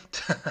 okay.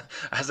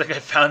 I was like, I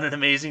found an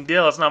amazing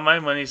deal. It's not my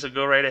money, so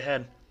go right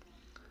ahead.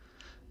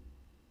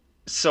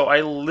 So I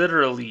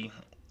literally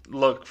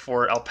look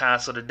for El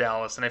Paso to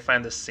Dallas, and I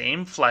find the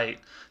same flight,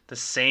 the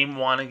same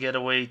want to get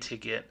away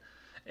ticket,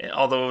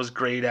 although it was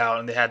grayed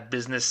out and they had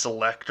business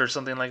select or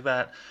something like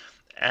that.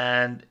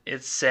 And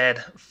it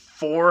said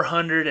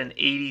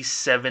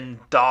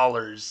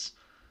 $487.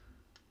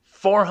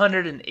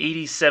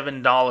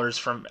 $487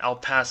 from El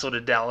Paso to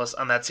Dallas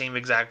on that same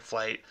exact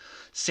flight.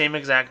 Same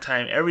exact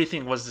time.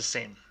 Everything was the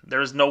same. There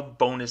was no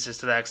bonuses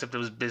to that except it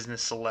was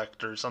business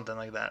select or something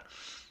like that.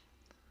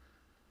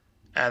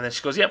 And then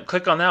she goes, yep,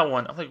 click on that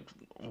one. I'm like,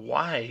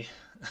 why?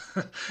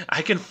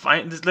 I can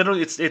find this.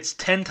 Literally, it's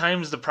 10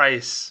 times the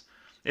price.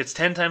 It's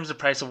 10 times the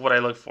price of what I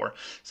look for.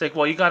 It's like,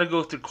 well, you got to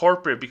go through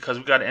corporate because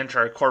we got to enter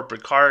our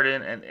corporate card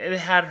in. And it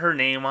had her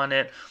name on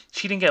it.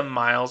 She didn't get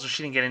miles or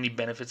she didn't get any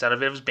benefits out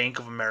of it. It was Bank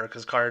of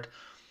America's card.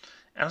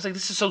 And I was like,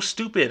 this is so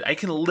stupid. I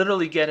can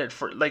literally get it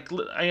for, like,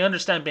 I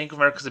understand Bank of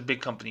America is a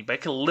big company, but I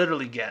can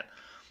literally get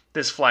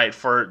this flight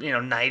for,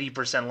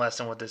 90% less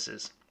than what this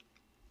is.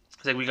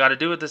 It's like, we got to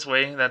do it this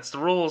way. That's the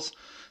rules.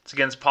 It's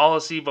against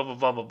policy, blah, blah,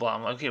 blah, blah, blah.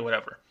 I'm like, okay,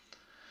 whatever.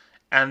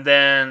 And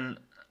then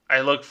I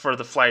look for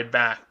the flight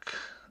back,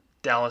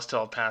 Dallas to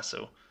El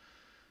Paso.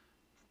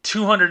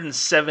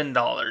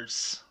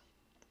 $207.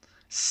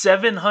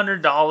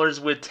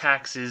 $700 with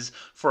taxes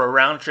for a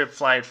round-trip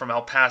flight from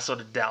El Paso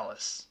to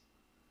Dallas.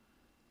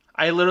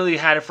 I literally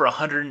had it for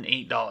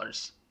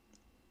 $108.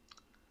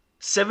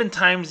 7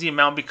 times the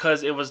amount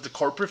because it was the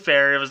corporate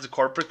fare, it was the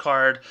corporate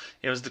card,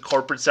 it was the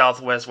corporate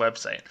Southwest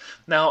website.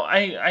 Now,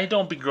 I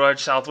don't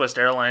begrudge Southwest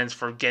Airlines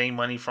for getting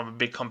money from a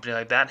big company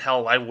like that.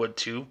 Hell, I would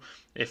too,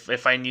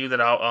 if I knew that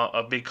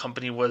a big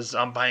company was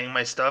buying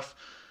my stuff.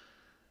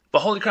 But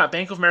holy crap,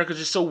 Bank of America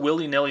just so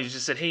willy-nilly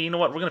just said, hey, you know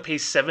what, we're going to pay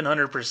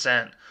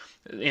 700%,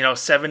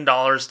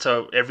 $7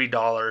 to every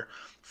dollar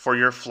for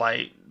your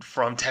flight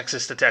from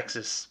Texas to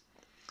Texas.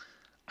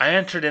 I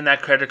entered in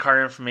that credit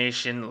card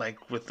information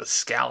like with a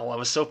scowl. I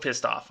was so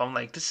pissed off. I'm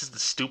like, this is the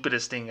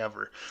stupidest thing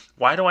ever.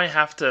 Why do I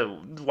have to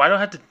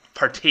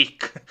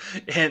partake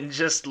in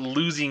just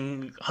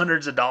losing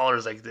hundreds of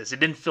dollars like this? It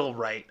didn't feel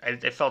right.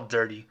 I felt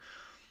dirty.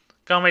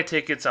 Got my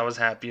tickets. I was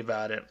happy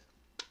about it.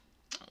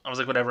 I was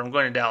like, whatever, I'm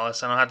going to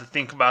Dallas. I don't have to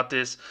think about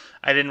this.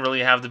 I didn't really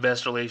have the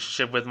best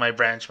relationship with my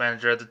branch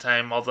manager at the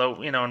time,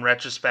 although, in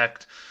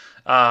retrospect,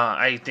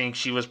 I think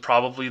she was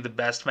probably the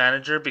best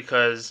manager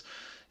because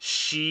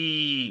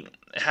she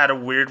had a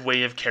weird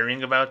way of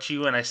caring about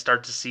you, and I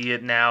start to see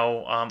it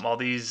now, all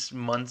these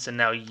months and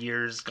now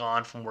years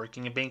gone from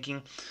working in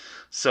banking.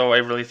 So I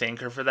really thank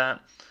her for that.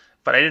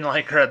 But I didn't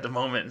like her at the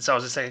moment, so I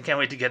was just like, I can't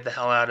wait to get the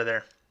hell out of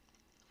there.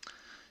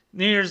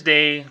 New Year's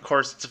Day, of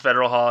course, it's a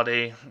federal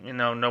holiday,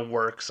 no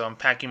work, so I'm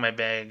packing my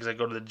bags. I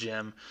go to the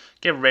gym,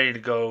 get ready to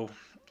go,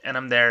 and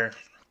I'm there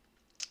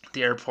at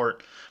the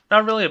airport.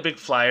 Not really a big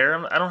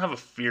flyer. I don't have a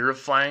fear of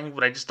flying,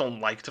 but I just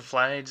don't like to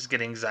fly. I just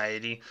get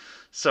anxiety.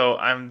 So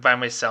I'm by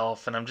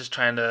myself, and I'm just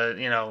trying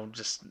to,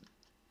 just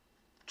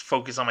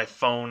focus on my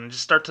phone and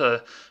just start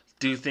to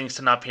do things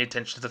to not pay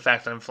attention to the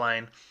fact that I'm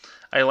flying.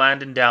 I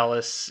land in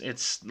Dallas.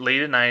 It's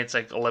late at night. It's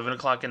like 11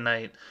 o'clock at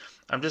night.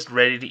 I'm just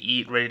ready to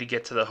eat, ready to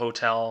get to the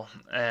hotel.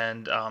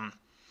 And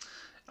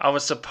I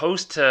was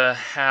supposed to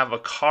have a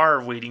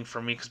car waiting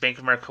for me because Bank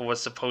of America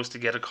was supposed to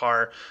get a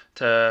car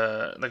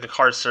like a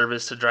car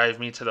service to drive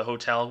me to the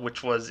hotel,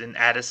 which was in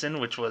Addison,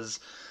 which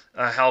was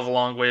a hell of a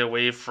long way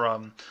away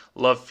from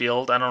Love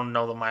Field. I don't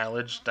know the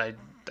mileage. I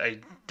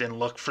didn't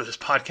look for this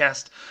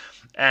podcast,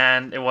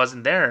 and it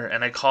wasn't there.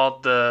 And I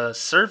called the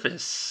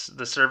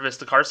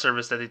car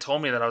service that they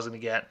told me that I was going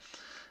to get,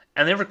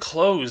 and they were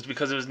closed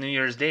because it was New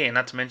Year's Day, and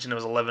not to mention it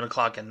was 11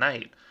 o'clock at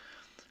night.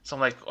 So I'm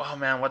like, oh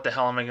man, what the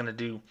hell am I going to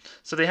do?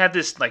 So they had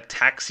this like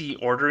taxi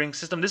ordering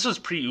system. This was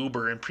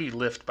pre-Uber and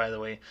pre-Lyft, by the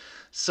way.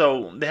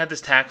 So they had this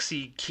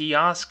taxi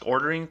kiosk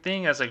ordering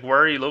thing. I was like, where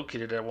are you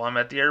located at? Well, I'm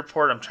at the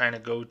airport. I'm trying to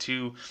go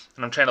to,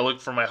 and I'm trying to look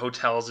for my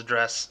hotel's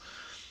address.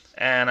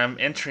 And I'm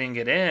entering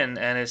it in,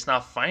 and it's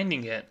not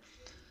finding it.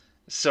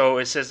 So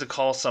it says to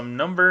call some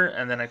number,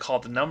 and then I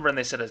called the number, and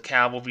they said a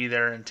cab will be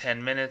there in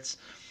 10 minutes.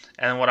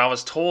 And what I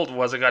was told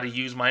was I got to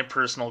use my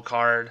personal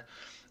card,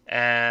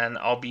 and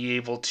I'll be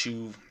able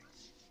to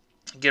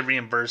get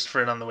reimbursed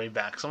for it on the way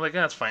back. So I'm like,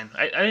 that's fine.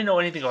 I didn't know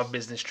anything about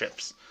business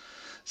trips.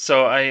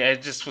 So I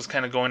just was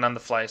kind of going on the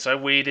fly. So I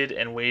waited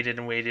and waited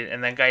and waited,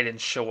 and that guy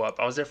didn't show up.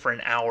 I was there for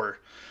an hour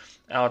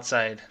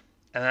outside.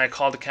 And then I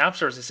called the cab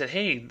service. I said,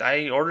 hey,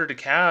 I ordered a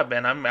cab,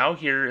 and I'm out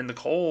here in the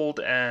cold,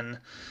 and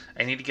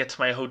I need to get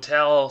to my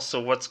hotel, so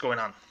what's going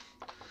on?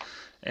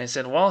 And he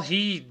said, well,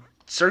 he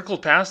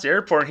circled past the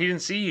airport, and he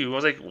didn't see you. I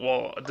was like,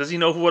 well, does he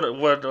know what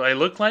I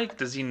look like?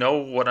 Does he know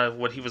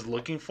what he was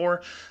looking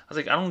for? I was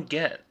like, I don't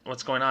get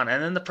what's going on.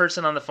 And then the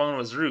person on the phone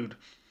was rude.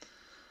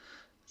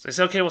 So I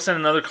said, okay, we'll send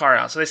another car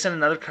out. So they sent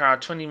another car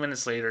out 20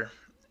 minutes later.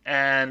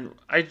 And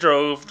I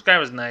drove. The guy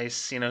was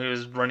nice. He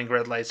was running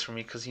red lights for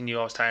me because he knew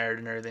I was tired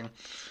and everything.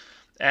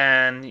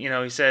 And,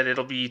 he said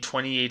it'll be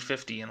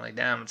 $28.50. I'm like,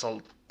 damn, it's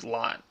a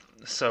lot.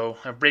 So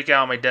I break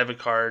out my debit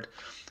card.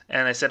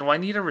 And I said, well, I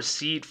need a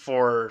receipt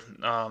for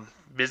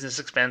business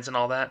expense and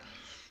all that.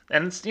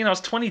 And it's,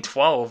 it's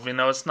 2012.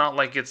 It's not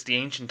like it's the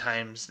ancient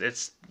times.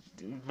 It's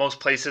most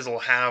places will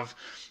have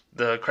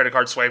the credit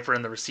card swiper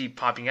and the receipt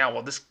popping out.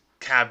 Well, this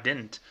cab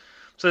didn't.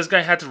 So this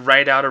guy had to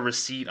write out a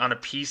receipt on a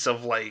piece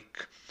of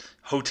like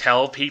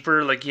hotel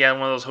paper. Like he had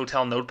one of those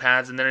hotel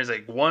notepads, and then he's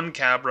like, one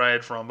cab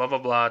ride from blah blah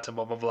blah to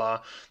blah blah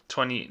blah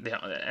 20.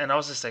 And I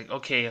was just like,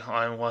 okay,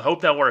 well, I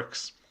hope that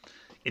works.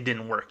 It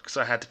didn't work,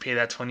 so I had to pay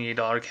that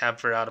 $28 cab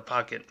fare out of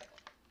pocket.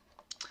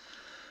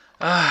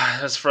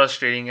 It was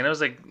frustrating, and it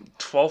was like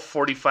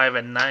 12:45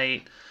 at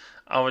night.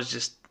 I was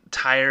just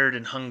tired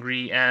and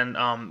hungry,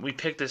 and we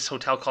picked this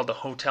hotel called the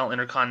Hotel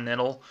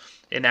Intercontinental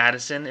in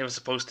Addison. It was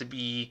supposed to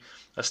be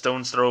a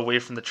stone's throw away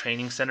from the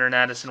training center in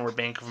Addison where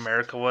Bank of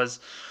America was.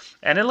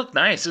 And it looked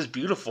nice. It was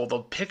beautiful. The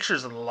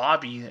pictures of the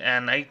lobby,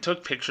 and I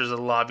took pictures of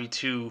the lobby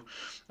too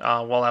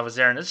while I was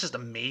there, and it's just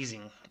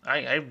amazing.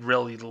 I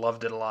really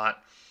loved it a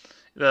lot.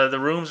 The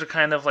rooms are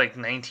kind of like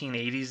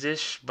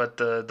 1980s-ish, but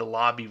the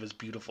lobby was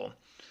beautiful.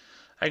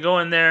 I go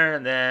in there,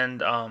 and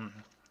then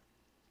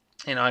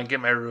I get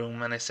my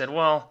room, and I said,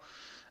 well,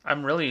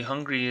 I'm really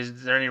hungry.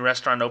 Is there any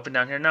restaurant open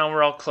down here? No,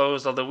 we're all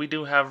closed, although we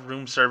do have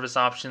room service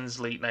options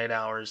late night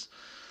hours.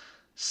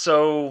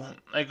 So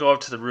I go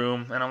up to the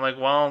room, and I'm like,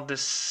 well,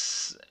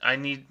 I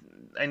need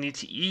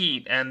to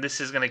eat, and this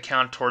is going to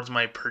count towards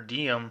my per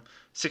diem,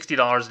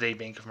 $60 a day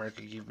Bank of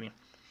America gave me.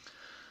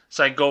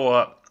 So I go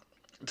up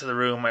to the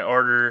room, I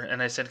order,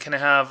 and I said, can I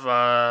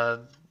have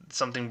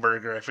something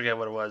burger? I forget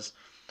what it was.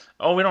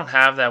 Oh, we don't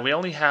have that. We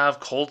only have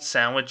cold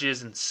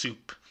sandwiches and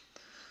soup.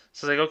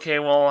 So I was like, okay,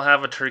 well, I'll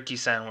have a turkey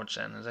sandwich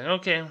then. I was like,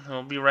 okay,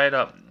 we'll be right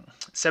up.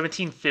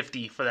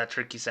 $17.50 for that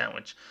turkey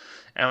sandwich.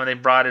 And when they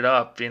brought it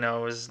up, it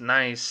was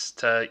nice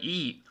to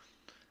eat.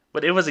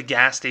 But it was a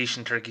gas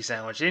station turkey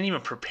sandwich. It didn't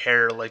even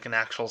prepare like an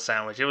actual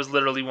sandwich. It was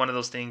literally one of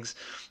those things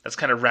that's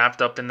kind of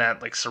wrapped up in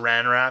that like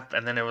saran wrap,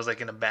 and then it was like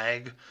in a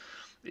bag.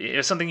 It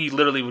was something you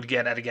literally would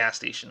get at a gas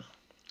station.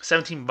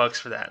 $17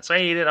 for that. So I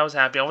ate it. I was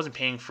happy. I wasn't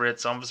paying for it,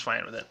 so I was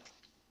fine with it.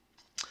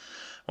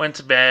 Went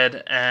to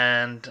bed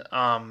and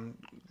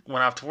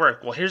went off to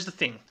work. Well, here's the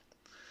thing.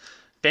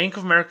 Bank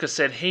of America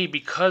said, hey,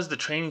 because the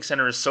training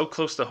center is so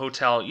close to the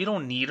hotel, you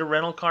don't need a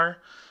rental car.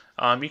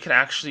 You could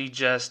actually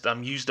just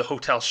use the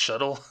hotel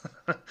shuttle.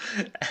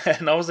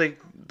 And I was like,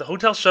 the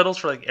hotel shuttles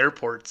for like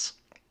airports.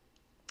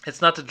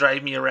 It's not to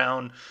drive me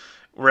around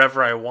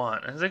wherever I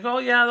want. And he's like, oh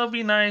yeah, that'll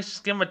be nice.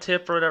 Just give him a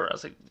tip or whatever. I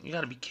was like, you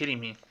got to be kidding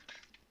me.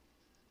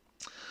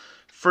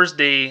 First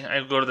day,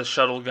 I go to the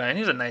shuttle guy, and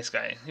he's a nice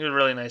guy. He was a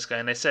really nice guy.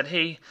 And I said,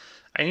 hey,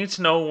 I need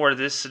to know where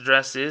this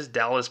address is,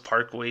 Dallas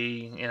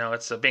Parkway.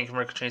 It's a Bank of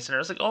America train center. I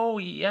was like, oh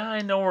yeah,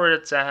 I know where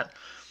it's at.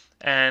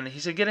 And he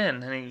said, get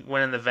in. And he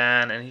went in the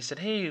van, and he said,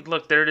 hey,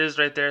 look, there it is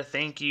right there.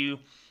 Thank you.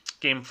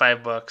 Gave him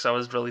 $5. I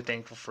was really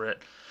thankful for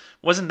it.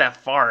 Wasn't that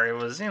far. It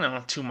was,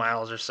 2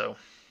 miles or so.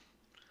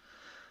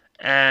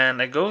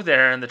 And I go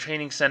there in the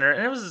training center,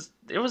 and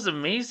it was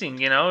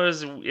amazing. It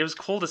was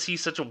cool to see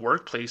such a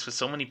workplace with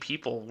so many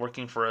people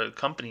working for a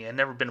company. I'd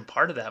never been a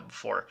part of that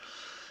before.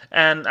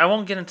 And I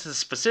won't get into the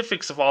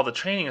specifics of all the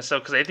training and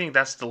stuff because I think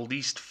that's the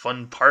least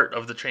fun part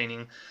of the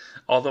training.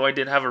 Although I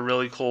did have a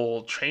really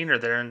cool trainer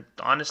there, and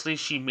honestly,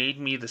 she made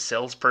me the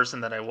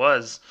salesperson that I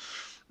was.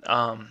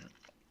 Um,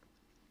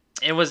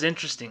 it was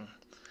interesting.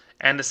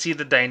 And to see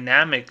the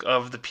dynamic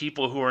of the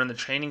people who are in the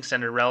training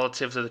center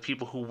relative to the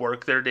people who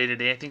work there day to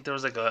day. I think there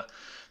was like a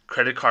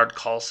credit card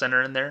call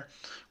center in there.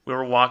 We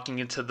were walking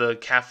into the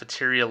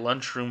cafeteria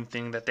lunchroom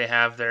thing that they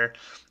have there,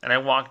 and I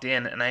walked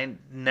in, and I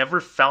never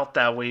felt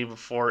that way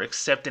before,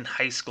 except in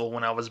high school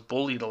when I was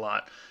bullied a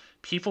lot.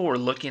 People were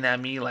looking at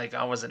me like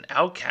I was an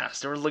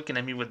outcast. They were looking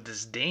at me with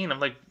disdain. I'm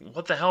like,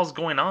 what the hell's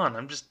going on?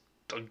 I'm just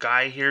a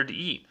guy here to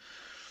eat.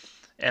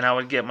 And I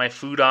would get my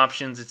food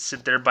options. I'd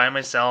sit there by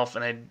myself,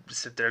 and I'd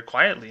sit there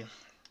quietly.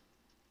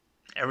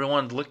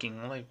 Everyone's looking.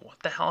 I'm like, what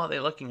the hell are they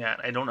looking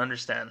at? I don't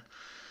understand.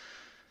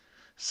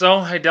 So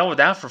I dealt with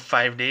that for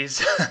 5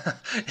 days.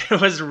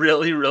 It was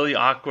really, really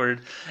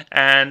awkward.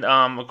 And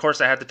of course,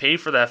 I had to pay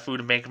for that food,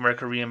 and Bank of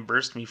America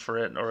reimbursed me for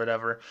it or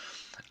whatever.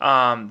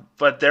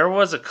 But there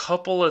was a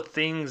couple of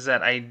things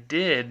that I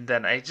did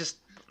that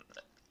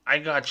I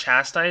got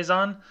chastised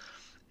on,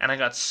 and I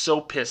got so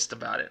pissed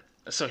about it.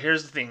 So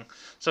here's the thing.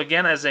 So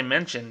again, as I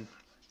mentioned,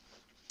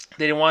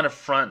 they didn't want to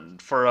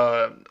front for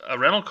a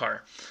rental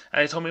car.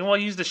 And they told me, well,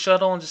 use the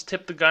shuttle and just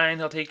tip the guy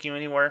and he'll take you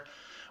anywhere.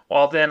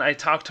 Well, then I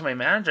talked to my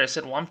manager. I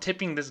said, well, I'm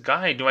tipping this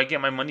guy. Do I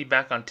get my money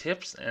back on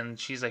tips? And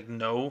she's like,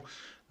 no,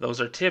 those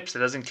are tips. It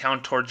doesn't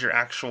count towards your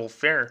actual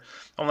fare.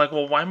 I'm like,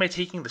 well, why am I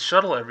taking the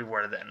shuttle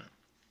everywhere then?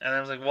 And I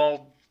was like,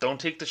 well, don't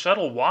take the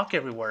shuttle. Walk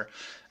everywhere.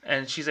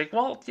 And she's like,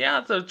 well,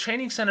 yeah, the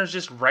training center is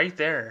just right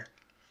there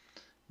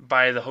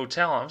by the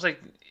hotel. I was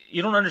like,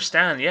 you don't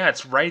understand. Yeah,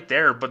 it's right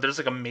there, but there's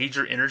like a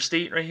major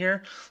interstate right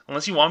here.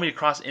 Unless you want me to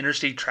cross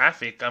interstate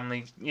traffic, I'm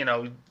like,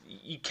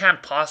 you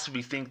can't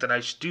possibly think that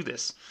I should do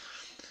this.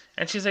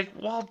 And she's like,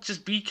 well,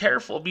 just be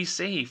careful, be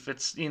safe.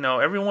 It's,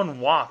 everyone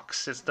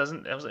walks. It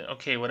doesn't, I was like,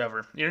 okay,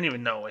 whatever. You don't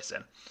even know, I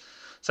said.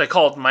 So I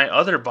called my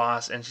other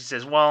boss, and she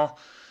says, well,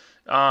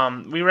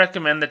 we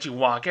recommend that you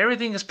walk.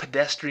 Everything is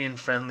pedestrian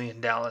friendly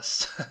in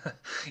Dallas.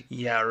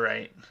 Yeah,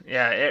 right.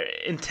 Yeah,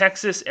 in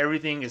Texas,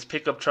 everything is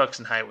pickup trucks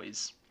and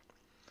highways.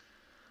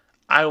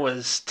 I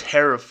was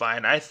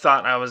terrified. I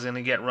thought I was going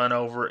to get run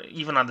over,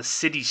 even on the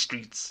city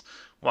streets,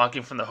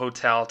 walking from the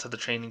hotel to the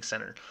training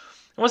center.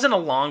 It wasn't a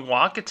long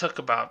walk. It took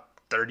about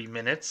 30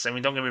 minutes. I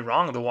mean, don't get me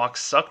wrong, the walk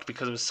sucked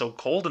because it was so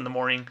cold in the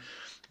morning.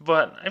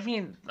 But, I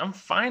mean, I'm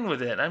fine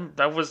with it.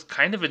 I was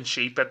kind of in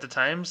shape at the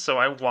time, so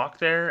I walked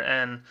there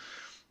and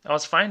I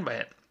was fine by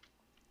it.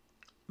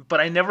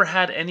 But I never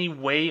had any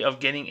way of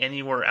getting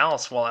anywhere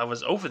else while I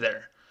was over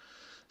there.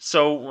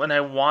 So when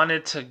I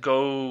wanted to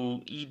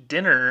go eat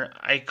dinner,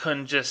 I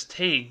couldn't just,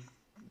 hey,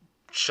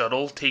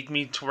 shuttle, take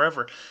me to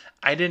wherever.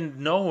 I didn't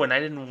know, and I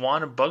didn't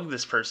want to bug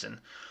this person.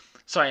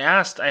 So I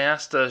asked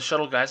the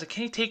shuttle guys, like,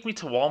 can you take me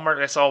to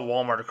Walmart? I saw a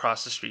Walmart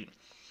across the street.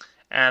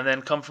 And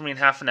then come for me in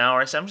half an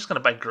hour. I said, I'm just going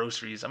to buy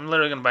groceries. I'm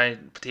literally going to buy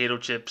potato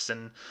chips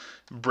and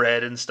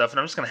bread and stuff, and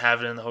I'm just going to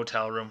have it in the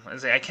hotel room. I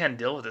was like, I can't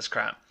deal with this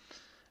crap.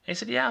 And he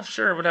said, yeah,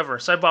 sure, whatever.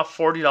 So I bought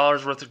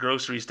 $40 worth of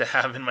groceries to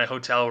have in my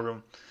hotel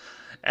room.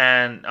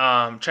 And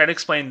try to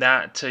explain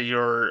that to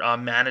your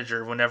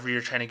manager whenever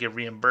you're trying to get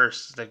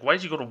reimbursed. It's like, why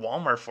did you go to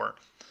Walmart for?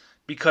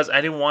 Because I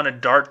didn't want to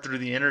dart through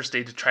the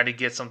interstate to try to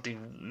get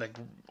something like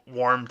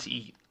warm to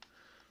eat.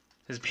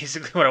 Is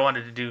basically what I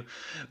wanted to do.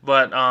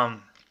 But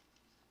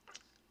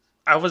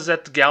I was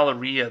at the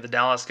Galleria, the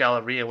Dallas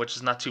Galleria, which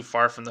is not too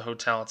far from the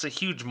hotel. It's a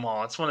huge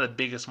mall. It's one of the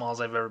biggest malls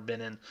I've ever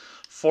been in.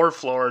 4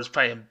 floors,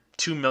 probably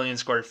 2 million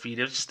square feet.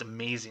 It was just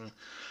amazing.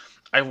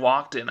 I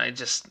walked in, I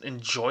just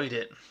enjoyed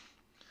it.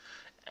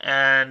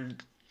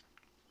 And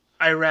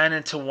I ran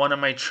into one of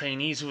my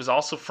trainees who was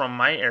also from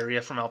my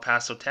area, from El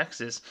Paso,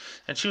 Texas,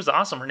 and she was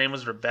awesome. Her name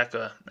was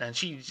Rebecca, and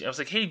I was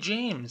like, "Hey,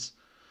 James."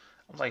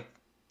 I'm like,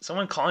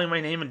 "Someone calling my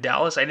name in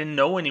Dallas? I didn't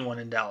know anyone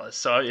in Dallas,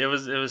 so it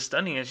was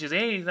stunning." And she's,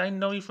 "Hey, I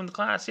know you from the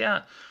class,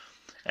 yeah."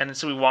 And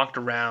so we walked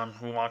around.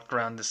 We walked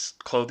around this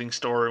clothing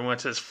store. We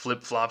went to this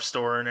flip-flop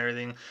store and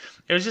everything.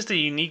 It was just a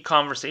unique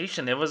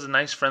conversation. It was a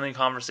nice, friendly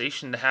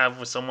conversation to have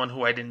with someone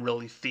who I didn't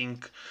really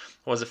think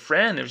was a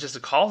friend. It was just a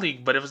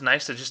colleague, but it was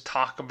nice to just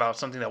talk about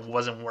something that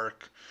wasn't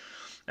work.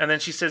 And then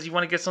she says, you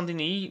want to get something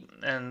to eat?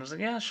 And I was like,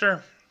 yeah,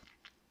 sure.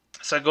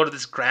 So I go to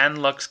this Grand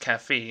Lux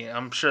Cafe.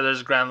 I'm sure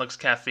there's a Grand Lux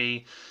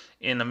Cafe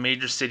in a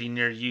major city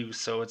near you,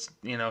 so it's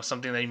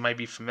something that you might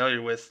be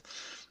familiar with,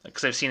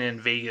 because I've seen it in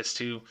Vegas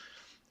too.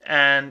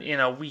 And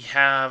we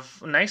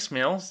have nice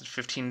meals,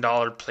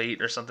 $15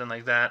 plate or something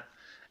like that.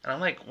 And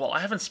I'm like, well, I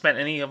haven't spent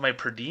any of my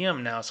per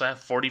diem now, so I have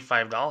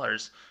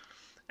 $45,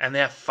 and they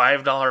have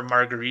 $5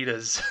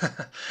 margaritas.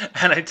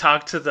 And I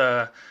talked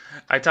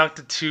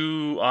to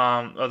two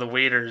of the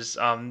waiters.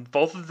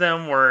 Both of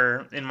them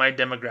were in my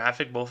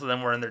demographic. Both of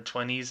them were in their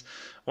 20s.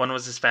 One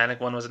was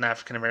Hispanic, one was an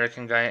African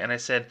American guy. And I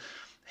said,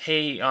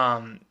 hey,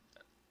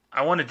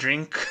 I want to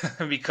drink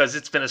because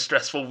it's been a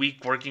stressful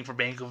week working for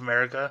Bank of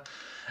America,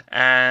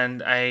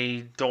 and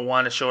I don't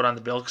want to show it on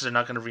the bill because they're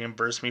not going to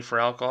reimburse me for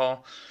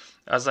alcohol.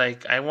 I was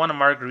like, I want a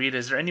margarita.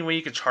 Is there any way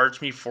you could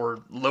charge me for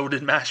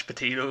loaded mashed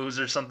potatoes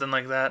or something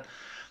like that?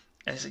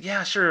 And he said,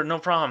 yeah, sure, no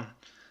problem.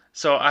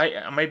 So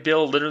my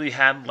bill literally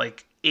had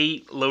like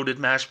 8 loaded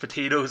mashed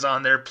potatoes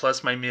on there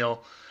plus my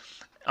meal,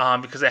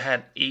 because I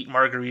had 8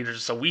 margaritas.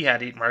 So we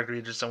had 8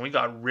 margaritas, so we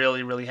got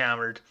really, really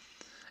hammered.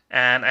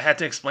 And I had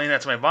to explain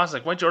that to my boss.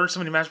 Like, why'd you order so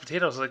many mashed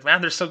potatoes? I was like,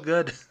 man, they're so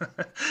good.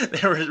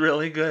 They were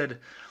really good.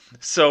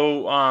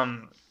 So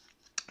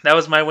that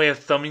was my way of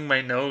thumbing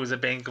my nose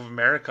at Bank of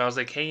America. I was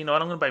like, hey, you know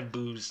what? I'm gonna buy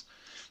booze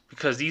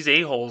because these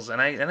a holes,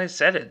 and I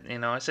said it.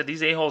 I said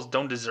these a holes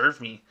don't deserve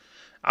me.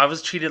 I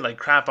was treated like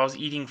crap. I was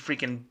eating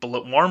freaking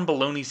warm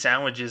bologna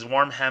sandwiches,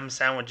 warm ham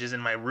sandwiches in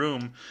my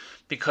room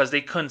because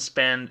they couldn't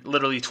spend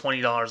literally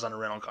 $20 on a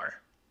rental car.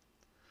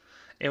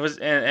 It was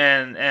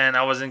and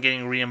I wasn't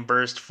getting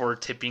reimbursed for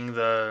tipping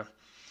the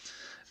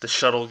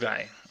shuttle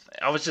guy.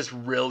 I was just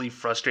really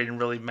frustrated and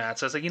really mad.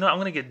 So I was like, I'm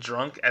gonna get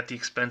drunk at the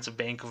expense of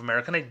Bank of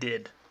America, and I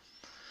did.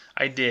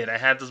 I did. I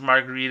had those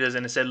margaritas,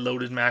 and it said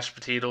loaded mashed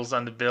potatoes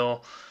on the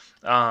bill.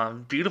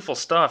 Beautiful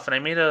stuff, and I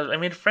made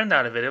a friend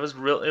out of it. It was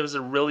real. It was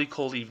a really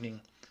cool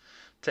evening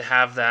to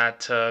have that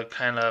to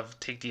kind of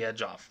take the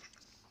edge off.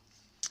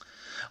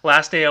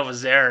 Last day I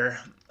was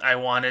there, I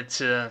wanted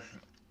to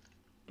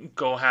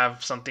go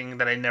have something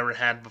that I never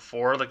had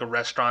before, like a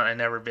restaurant I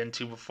never been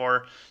to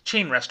before,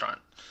 chain restaurant.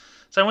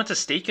 So I went to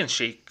Steak and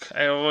Shake.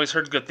 I always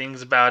heard good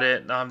things about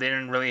it. They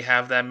didn't really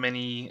have that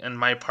many in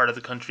my part of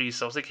the country,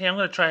 so I was like, hey, I'm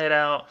gonna try it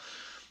out,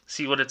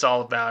 see what it's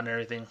all about and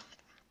everything.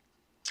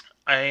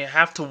 I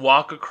have to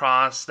walk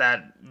across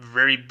that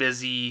very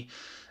busy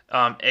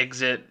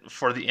exit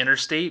for the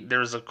interstate.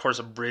 There's of course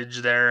a bridge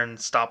there and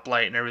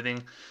stoplight and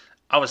everything.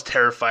 I was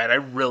terrified. I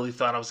really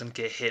thought I was gonna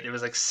get hit. It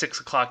was like 6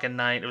 o'clock at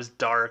night. It was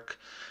dark.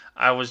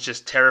 I was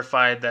just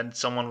terrified that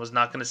someone was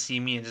not going to see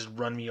me and just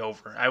run me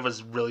over. I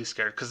was really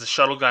scared because the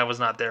shuttle guy was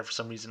not there for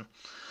some reason.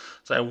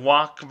 So I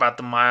walk about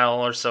the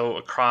mile or so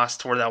across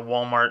to where that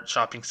Walmart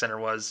shopping center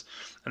was,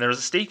 and there was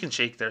a Steak and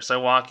Shake there. So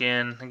I walk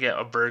in and get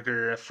a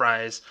burger,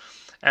 fries,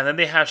 and then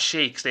they have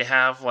shakes. They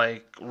have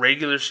like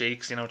regular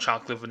shakes,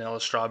 chocolate,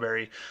 vanilla,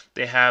 strawberry.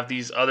 They have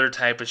these other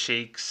type of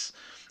shakes,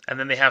 and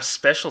then they have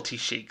specialty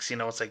shakes.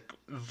 It's like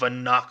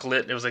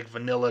vanoclet. It was like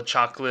vanilla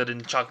chocolate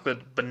and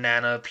chocolate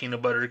banana,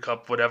 peanut butter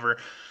cup, whatever.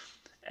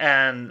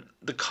 And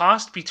the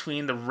cost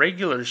between the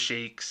regular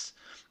shakes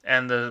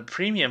and the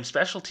premium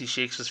specialty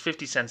shakes was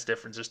 50 cents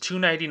difference. It was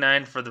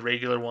 $2.99 for the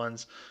regular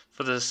ones.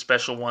 For the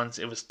special ones,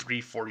 it was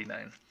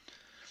 $3.49.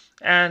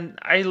 And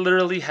I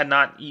literally had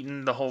not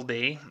eaten the whole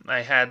day.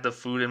 I had the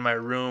food in my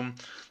room.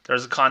 There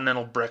was a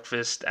continental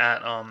breakfast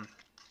at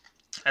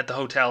the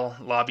hotel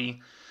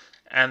lobby.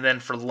 And then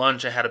for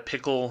lunch, I had a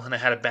pickle and I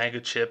had a bag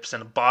of chips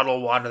and a bottle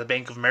of water the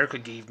Bank of America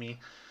gave me.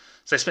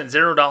 So I spent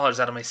 $0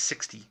 out of my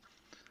 60.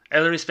 I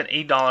literally spent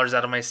 $8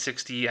 out of my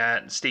 60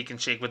 at Steak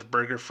and Shake with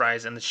burger,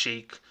 fries, and the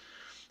shake.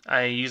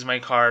 I use my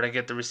card. I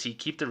get the receipt.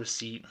 Keep the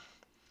receipt.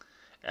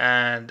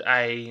 And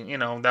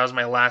that was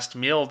my last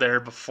meal there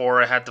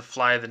before I had to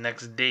fly the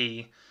next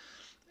day.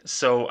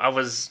 So I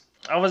was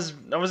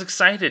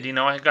excited.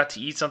 I got to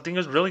eat something. It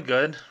was really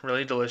good,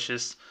 really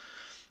delicious.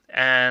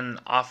 And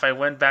off I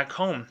went back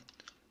home.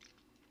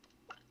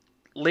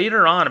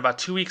 Later on, about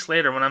 2 weeks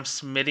later, when I'm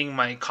submitting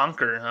my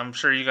Concur, I'm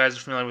sure you guys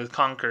are familiar with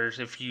Concur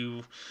if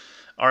you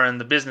are in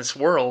the business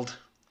world,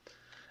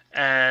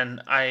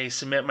 and I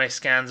submit my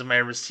scans of my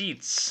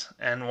receipts,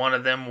 and one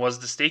of them was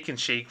the Steak and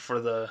Shake for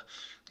the,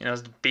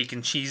 the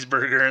bacon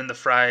cheeseburger and the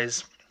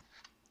fries,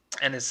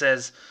 and it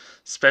says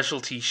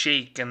specialty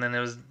shake, and then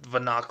it was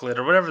vanoclet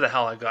or whatever the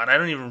hell I got. I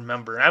don't even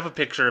remember. I have a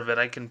picture of it.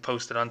 I can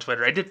post it on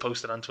Twitter. I did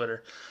post it on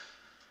Twitter.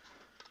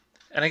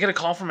 And I get a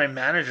call from my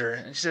manager,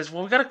 and she says,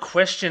 well, we got a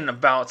question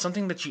about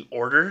something that you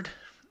ordered,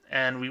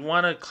 and we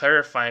want to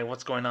clarify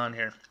what's going on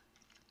here.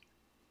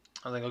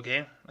 I was like,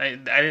 okay.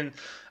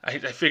 I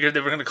figured they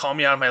were going to call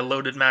me out on my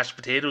loaded mashed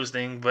potatoes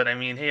thing, but I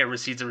mean, hey, a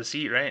receipt's a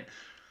receipt, right?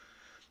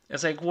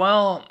 It's like,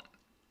 well,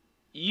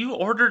 you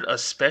ordered a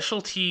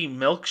specialty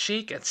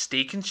milkshake at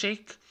Steak and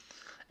Shake,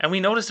 and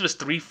we noticed it was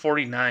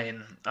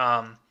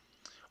 $3.49.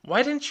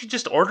 Why didn't you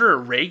just order a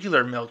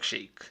regular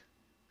milkshake?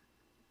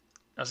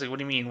 I was like, what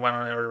do you mean? Why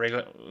don't I order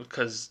regular?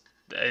 Because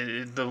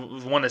The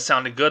one that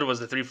sounded good was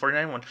the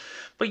 349 one.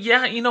 But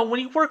yeah, when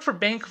you work for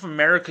Bank of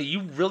America,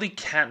 you really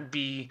can't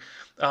be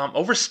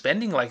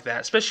overspending like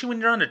that, especially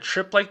when you're on a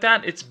trip like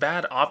that. It's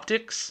bad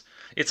optics.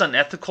 It's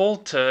unethical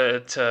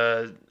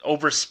to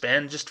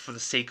overspend just for the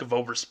sake of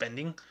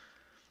overspending.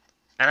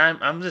 And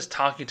I'm just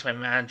talking to my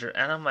manager,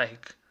 and I'm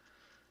like,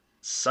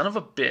 son of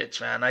a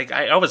bitch, man. Like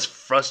I was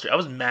frustrated. I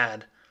was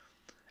mad.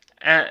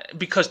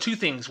 Because two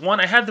things. One,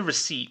 I had the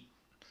receipt,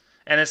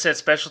 and it said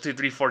specialty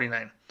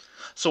 349.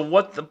 So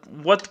what the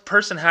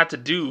person had to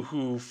do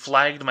who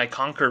flagged my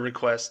Conquer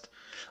request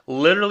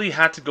literally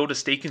had to go to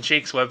Steak and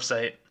Shake's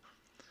website,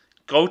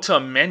 go to a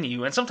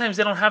menu, and sometimes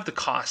they don't have the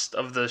cost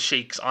of the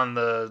shakes on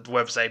the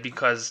website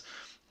because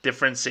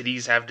different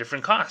cities have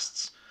different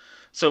costs.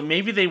 So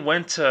maybe they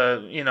went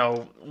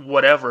to,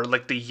 whatever,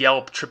 like the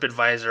Yelp,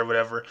 TripAdvisor, or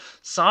whatever,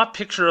 saw a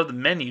picture of the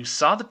menu,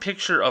 saw the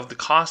picture of the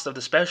cost of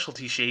the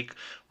specialty shake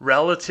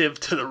relative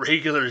to the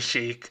regular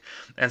shake,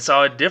 and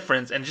saw a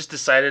difference and just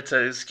decided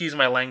to, excuse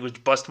my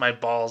language, bust my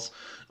balls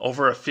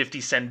over a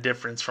 50-cent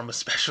difference from a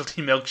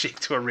specialty milkshake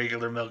to a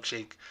regular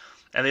milkshake.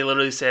 And they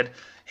literally said,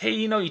 hey,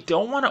 you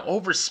don't want to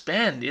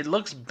overspend. It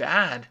looks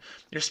bad.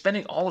 You're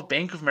spending all of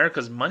Bank of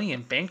America's money,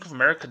 and Bank of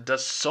America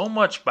does so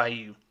much by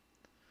you.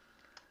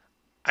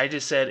 I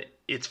just said,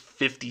 it's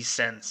 50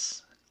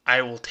 cents.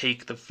 I will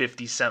take the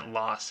 50-cent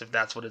loss if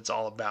that's what it's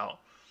all about.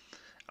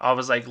 I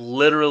was like,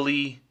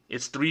 literally,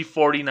 it's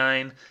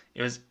 $3.49.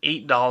 It was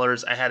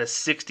 $8. I had a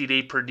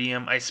 60-day per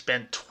diem. I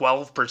spent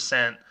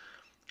 12%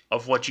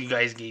 of what you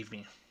guys gave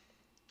me.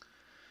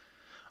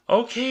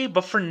 Okay,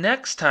 but for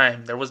next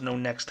time, there was no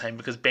next time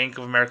because Bank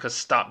of America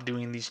stopped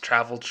doing these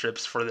travel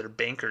trips for their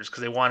bankers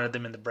because they wanted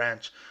them in the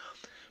branch.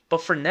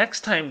 But for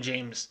next time,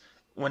 James,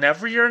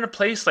 whenever you're in a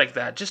place like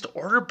that, just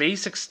order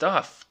basic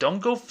stuff.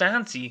 Don't go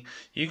fancy.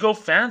 You go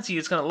fancy,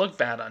 it's going to look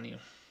bad on you.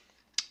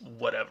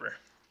 Whatever.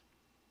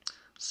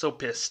 So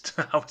pissed.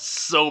 I was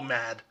so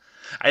mad.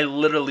 I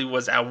literally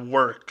was at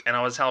work and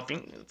I was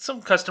helping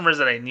some customers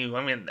that I knew.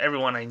 I mean,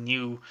 everyone I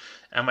knew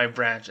at my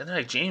branch. And they're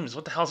like, James,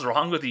 what the hell's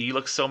wrong with you? You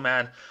look so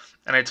mad.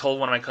 And I told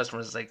one of my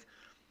customers, like,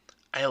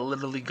 I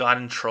literally got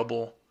in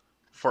trouble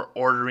for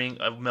ordering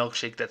a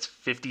milkshake that's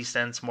 50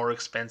 cents more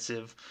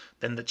expensive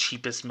than the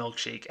cheapest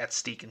milkshake at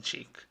Steak and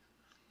Shake.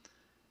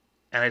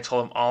 And I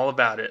told him all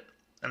about it.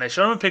 And I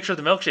showed him a picture of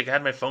the milkshake. I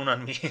had my phone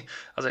on me. I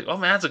was like, oh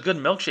man, it's a good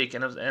milkshake.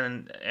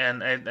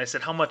 And I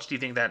said, how much do you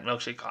think that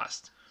milkshake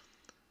cost?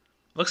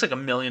 Looks like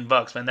 $1 million,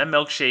 man. That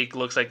milkshake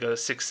looks like a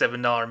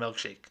 $6-7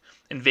 milkshake.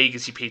 In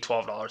Vegas, you pay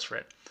 $12 for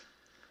it.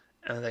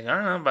 And I was like, I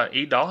don't know, about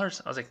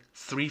 $8. I was like,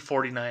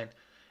 $3.49.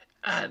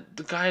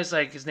 The guy's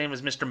like, his name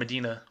is Mr.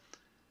 Medina.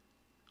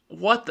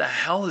 What the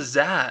hell is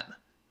that?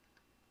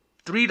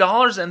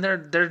 $3 and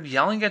they're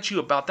yelling at you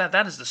about that.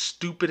 That is the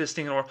stupidest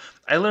thing in the world.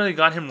 I literally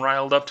got him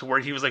riled up to where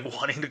he was like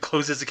wanting to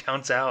close his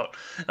accounts out.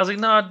 I was like,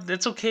 no,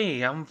 it's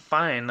okay. I'm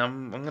fine.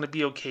 I'm gonna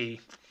be okay.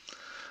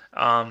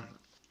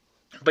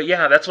 But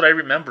yeah, that's what I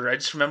remember. I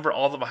just remember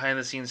all the behind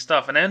the scenes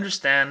stuff. And I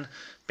understand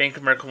Bank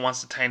of America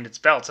wants to tighten its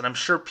belts, and I'm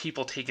sure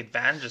people take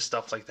advantage of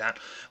stuff like that.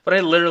 But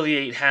I literally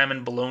ate ham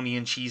and bologna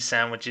and cheese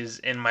sandwiches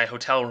in my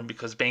hotel room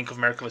because Bank of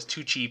America was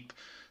too cheap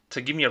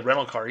to give me a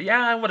rental car.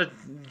 Yeah, I would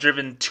have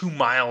driven 2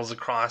 miles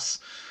across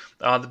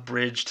the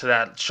bridge to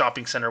that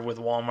shopping center with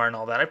Walmart and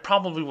all that. I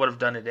probably would have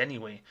done it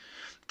anyway.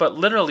 But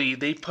literally,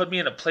 they put me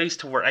in a place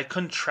to where I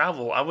couldn't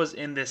travel. I was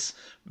in this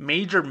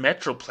major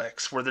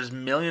metroplex where there's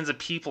millions of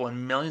people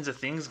and millions of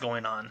things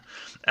going on.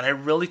 And I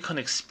really couldn't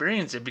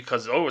experience it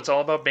because, oh, it's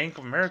all about Bank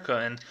of America.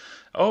 And,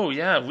 oh,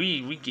 yeah,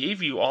 we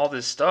gave you all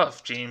this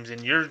stuff, James,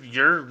 and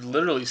you're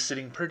literally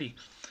sitting pretty.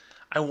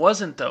 I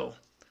wasn't, though.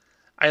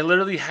 I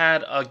literally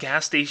had a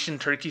gas station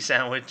turkey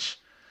sandwich,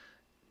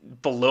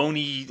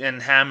 bologna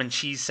and ham and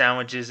cheese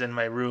sandwiches in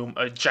my room,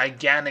 a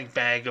gigantic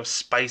bag of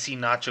spicy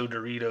nacho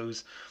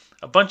Doritos,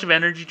 a bunch of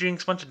energy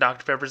drinks, a bunch of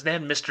Dr. Peppers. They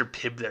had Mr.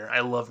 Pibb there. I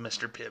love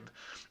Mr. Pibb.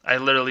 I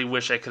literally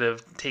wish I could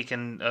have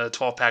taken a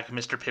 12-pack of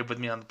Mr. Pibb with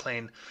me on the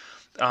plane.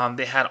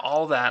 They had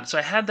all that. So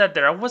I had that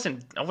there. I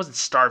wasn't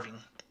starving.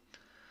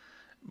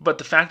 But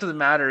the fact of the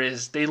matter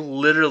is they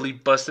literally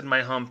busted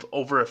my hump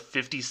over a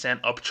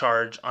 50-cent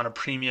upcharge on a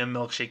premium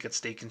milkshake at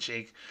Steak and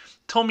Shake.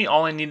 Told me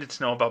all I needed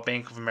to know about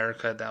Bank of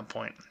America at that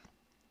point.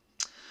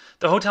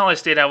 The hotel I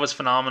stayed at was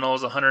phenomenal.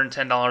 It was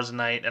 $110 a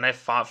night, and I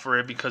fought for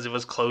it because it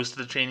was close to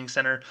the training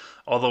center.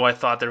 Although I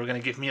thought they were going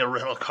to give me a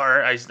rental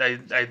car, I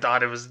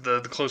thought it was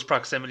the close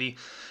proximity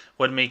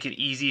would make it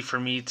easy for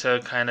me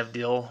to kind of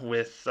deal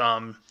with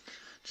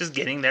just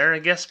getting there, I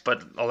guess.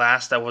 But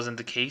alas, that wasn't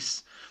the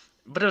case.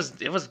 But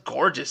it was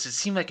gorgeous. It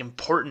seemed like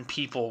important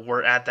people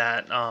were at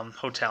that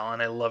hotel,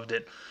 and I loved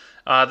it.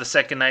 The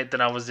second night that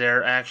I was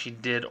there, I actually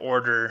did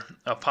order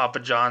a Papa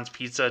John's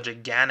pizza, a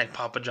gigantic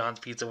Papa John's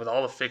pizza with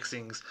all the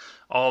fixings,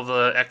 all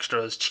the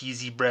extras,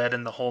 cheesy bread,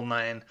 and the whole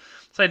nine.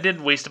 So I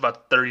did waste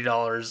about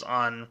 $30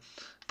 on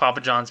Papa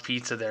John's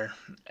pizza there.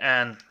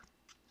 And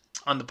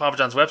on the Papa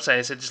John's website,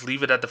 I said just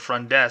leave it at the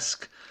front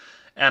desk.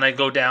 And I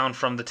go down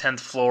from the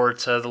 10th floor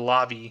to the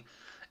lobby.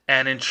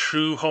 And in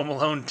true Home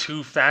Alone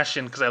 2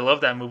 fashion, because I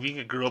love that movie,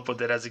 I grew up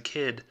with it as a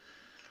kid,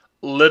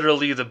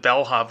 literally the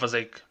bellhop was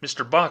like,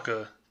 "Mr.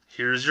 Baca,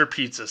 here's your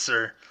pizza,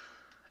 sir."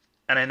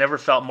 And I never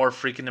felt more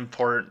freaking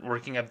important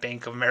working at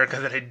Bank of America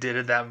than I did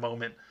at that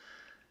moment.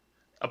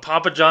 A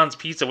Papa John's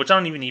pizza, which I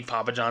don't even eat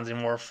Papa John's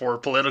anymore for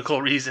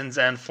political reasons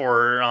and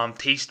for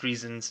taste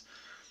reasons,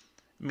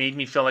 made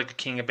me feel like a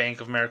king at Bank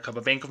of America.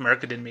 But Bank of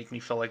America didn't make me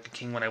feel like a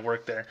king when I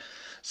worked there.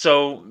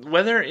 So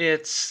whether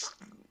it's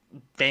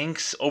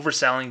banks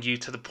overselling you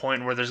to the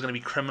point where there's going to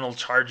be criminal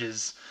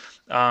charges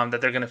that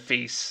they're going to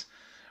face,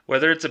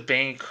 whether it's a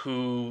bank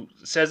who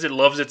says it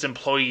loves its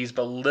employees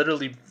but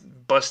literally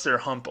busts their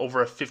hump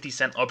over a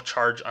 50-cent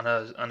upcharge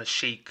on a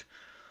shake,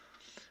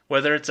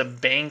 whether it's a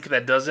bank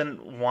that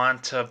doesn't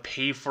want to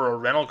pay for a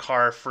rental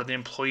car for the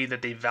employee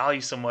that they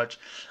value so much,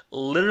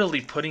 literally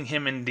putting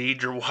him in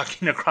danger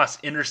walking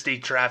across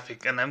interstate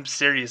traffic. And I'm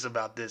serious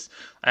about this.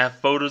 I have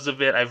photos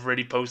of it. I've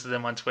already posted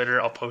them on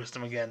Twitter. I'll post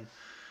them again.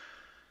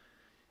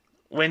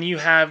 When you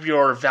have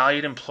your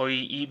valued employee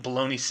eat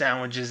bologna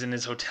sandwiches in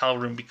his hotel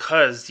room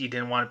because he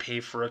didn't want to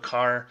pay for a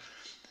car,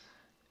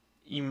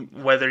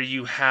 whether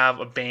you have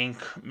a bank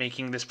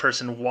making this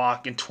person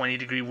walk in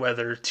 20-degree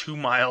weather 2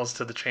 miles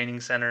to the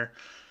training center.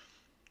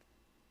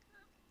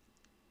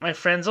 My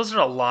friends, those are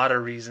a lot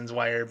of reasons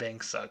why our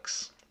bank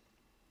sucks.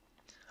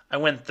 I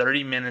went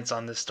 30 minutes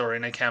on this story,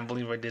 and I can't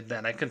believe I did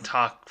that. I can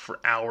talk for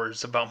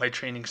hours about my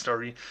training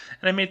story,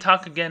 and I may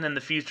talk again in the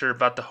future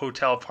about the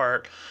hotel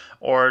part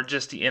or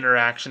just the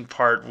interaction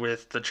part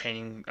with the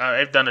training.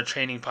 I've done a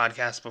training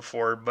podcast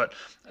before, but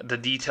the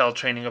detailed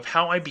training of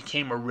how I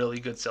became a really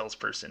good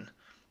salesperson.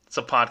 It's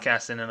a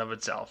podcast in and of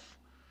itself.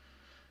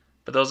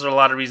 But those are a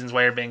lot of reasons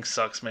why your bank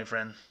sucks, my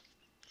friend.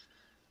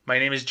 My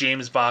name is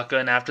James Baca,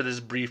 and after this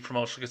brief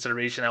promotional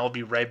consideration, I will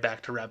be right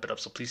back to wrap it up,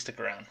 so please stick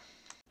around.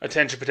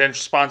 Attention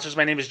potential sponsors,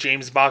 my name is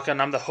James Baca,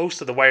 and I'm the host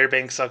of the Why Your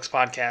Bank Sucks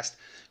podcast.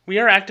 We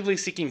are actively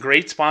seeking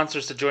great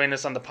sponsors to join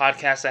us on the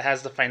podcast that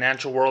has the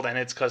financial world and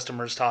its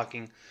customers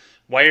talking.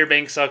 Why Your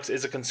Bank Sucks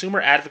is a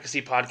consumer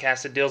advocacy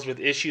podcast that deals with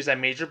issues at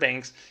major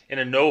banks in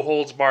a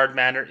no-holds-barred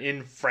manner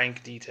in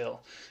frank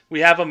detail. We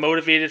have a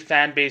motivated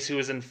fan base who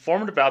is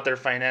informed about their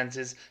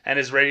finances and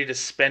is ready to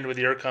spend with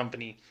your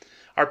company.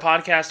 Our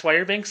podcast, Why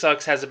Your Bank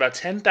Sucks, has about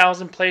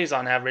 10,000 plays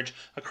on average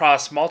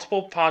across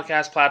multiple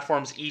podcast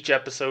platforms each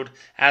episode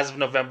as of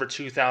November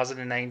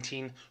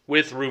 2019,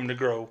 with room to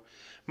grow.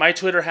 My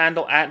Twitter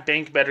handle,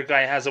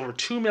 @BankBetterGuy, has over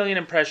 2 million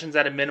impressions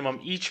at a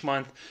minimum each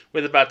month,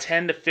 with about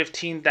 10 to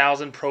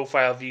 15,000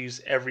 profile views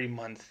every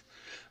month.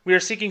 We are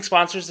seeking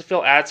sponsors to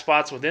fill ad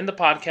spots within the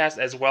podcast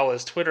as well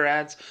as Twitter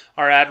ads.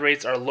 Our ad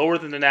rates are lower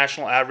than the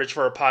national average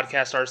for a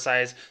podcast our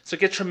size, so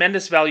get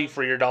tremendous value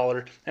for your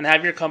dollar and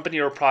have your company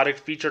or product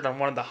featured on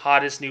one of the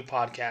hottest new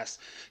podcasts.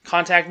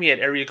 Contact me at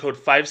area code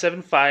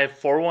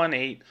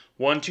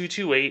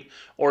 575-418-1228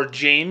 or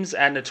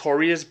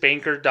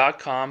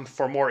james@notoriousbanker.com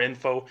for more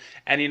info.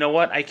 And you know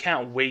what? I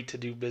can't wait to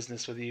do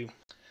business with you.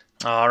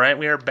 All right,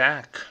 we are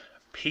back.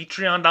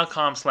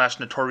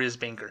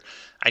 Patreon.com/notoriousbanker.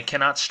 I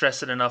cannot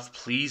stress it enough.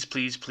 Please,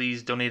 please,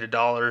 please donate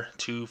 $1,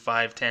 $2,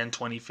 $5, $10,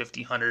 $20,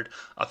 $50, $100,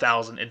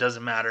 $1,000. It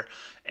doesn't matter.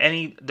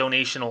 Any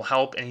donation will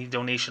help. Any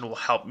donation will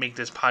help make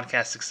this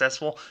podcast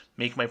successful,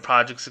 make my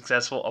project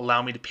successful,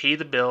 allow me to pay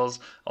the bills,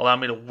 allow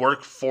me to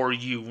work for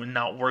you and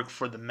not work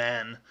for the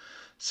man.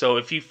 So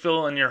if you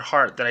feel in your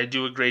heart that I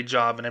do a great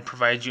job and I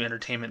provide you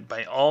entertainment,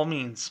 by all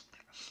means,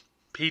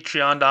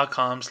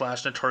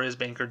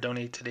 patreon.com/notoriousbanker.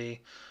 Donate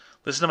today.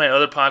 Listen to my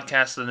other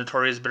podcast, The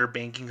Notorious Bitter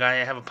Banking Guy.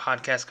 I have a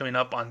podcast coming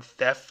up on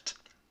theft.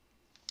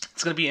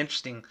 It's going to be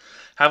interesting.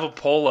 Have a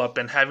poll up,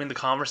 and having the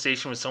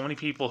conversation with so many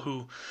people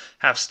who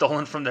have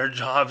stolen from their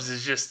jobs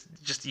is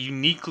just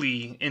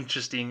uniquely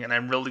interesting, and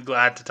I'm really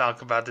glad to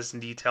talk about this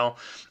in detail.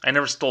 I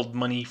never stole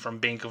money from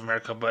Bank of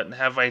America, but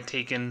have I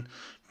taken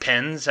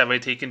pens? Have I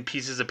taken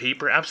pieces of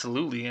paper?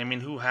 Absolutely. I mean,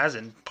 who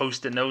hasn't?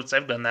 Post-it notes,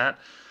 I've done that.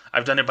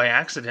 I've done it by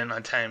accident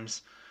on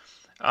times.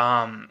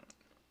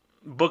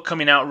 Book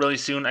coming out really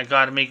soon. I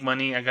got to make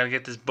money. I got to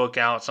get this book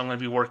out. So I'm going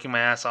to be working my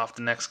ass off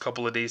the next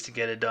couple of days to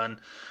get it done.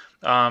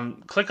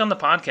 Click on the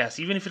podcast.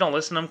 Even if you don't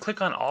listen to them, click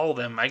on all of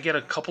them. I get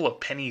a couple of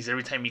pennies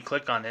every time you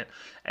click on it.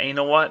 And you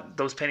know what?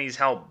 Those pennies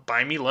help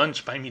buy me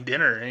lunch, buy me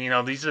dinner.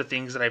 And these are the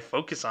things that I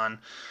focus on.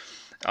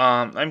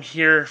 I'm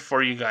here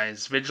for you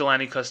guys.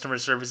 Vigilante Customer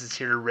Service is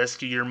here to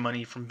rescue your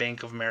money from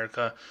Bank of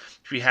America.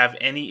 If you have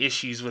any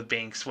issues with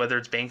banks, whether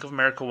it's Bank of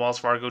America, Wells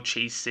Fargo,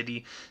 Chase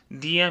City,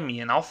 DM me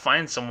and I'll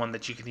find someone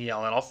that you can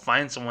yell at. I'll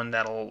find someone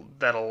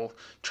that'll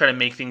try to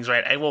make things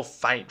right. I will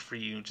fight for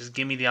you. Just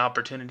give me the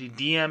opportunity.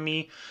 DM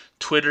me,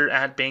 Twitter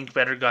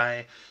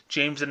 @BankBetterGuy,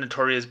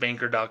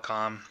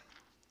 james@notoriousbanker.com.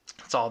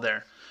 It's all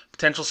there.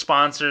 Potential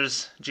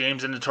sponsors,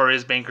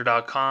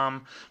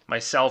 james@notoriousbanker.com. My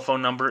cell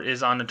phone number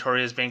is on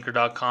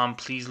notoriousbanker.com.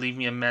 Please leave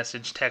me a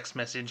message, text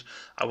message.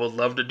 I would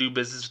love to do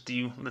business with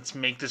you. Let's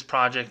make this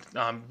project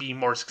be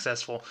more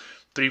successful.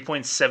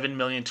 3.7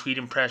 million tweet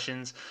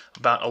impressions,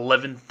 about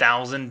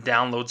 11,000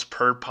 downloads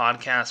per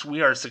podcast.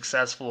 We are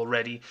successful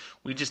already.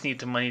 We just need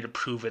the money to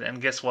prove it.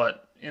 And guess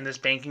what? In this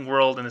banking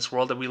world, in this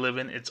world that we live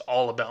in, it's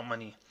all about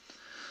money.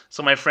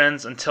 So, my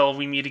friends, until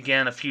we meet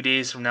again a few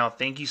days from now,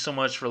 thank you so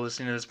much for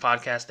listening to this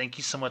podcast. Thank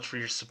you so much for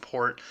your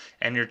support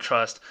and your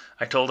trust.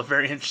 I told a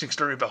very interesting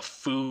story about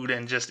food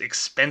and just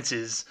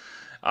expenses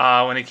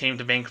when it came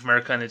to Bank of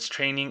America and its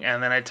training.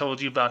 And then I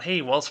told you about,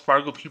 hey, Wells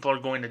Fargo people are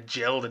going to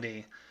jail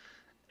today.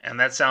 And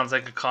that sounds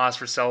like a cause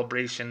for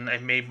celebration. I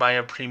may buy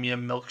a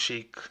premium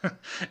milkshake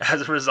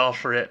as a result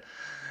for it.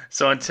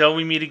 So until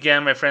we meet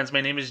again, my friends,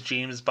 my name is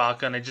James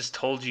Baca, and I just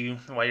told you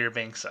why your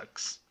bank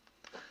sucks.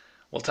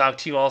 We'll talk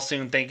to you all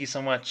soon. Thank you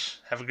so much.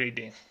 Have a great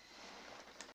day.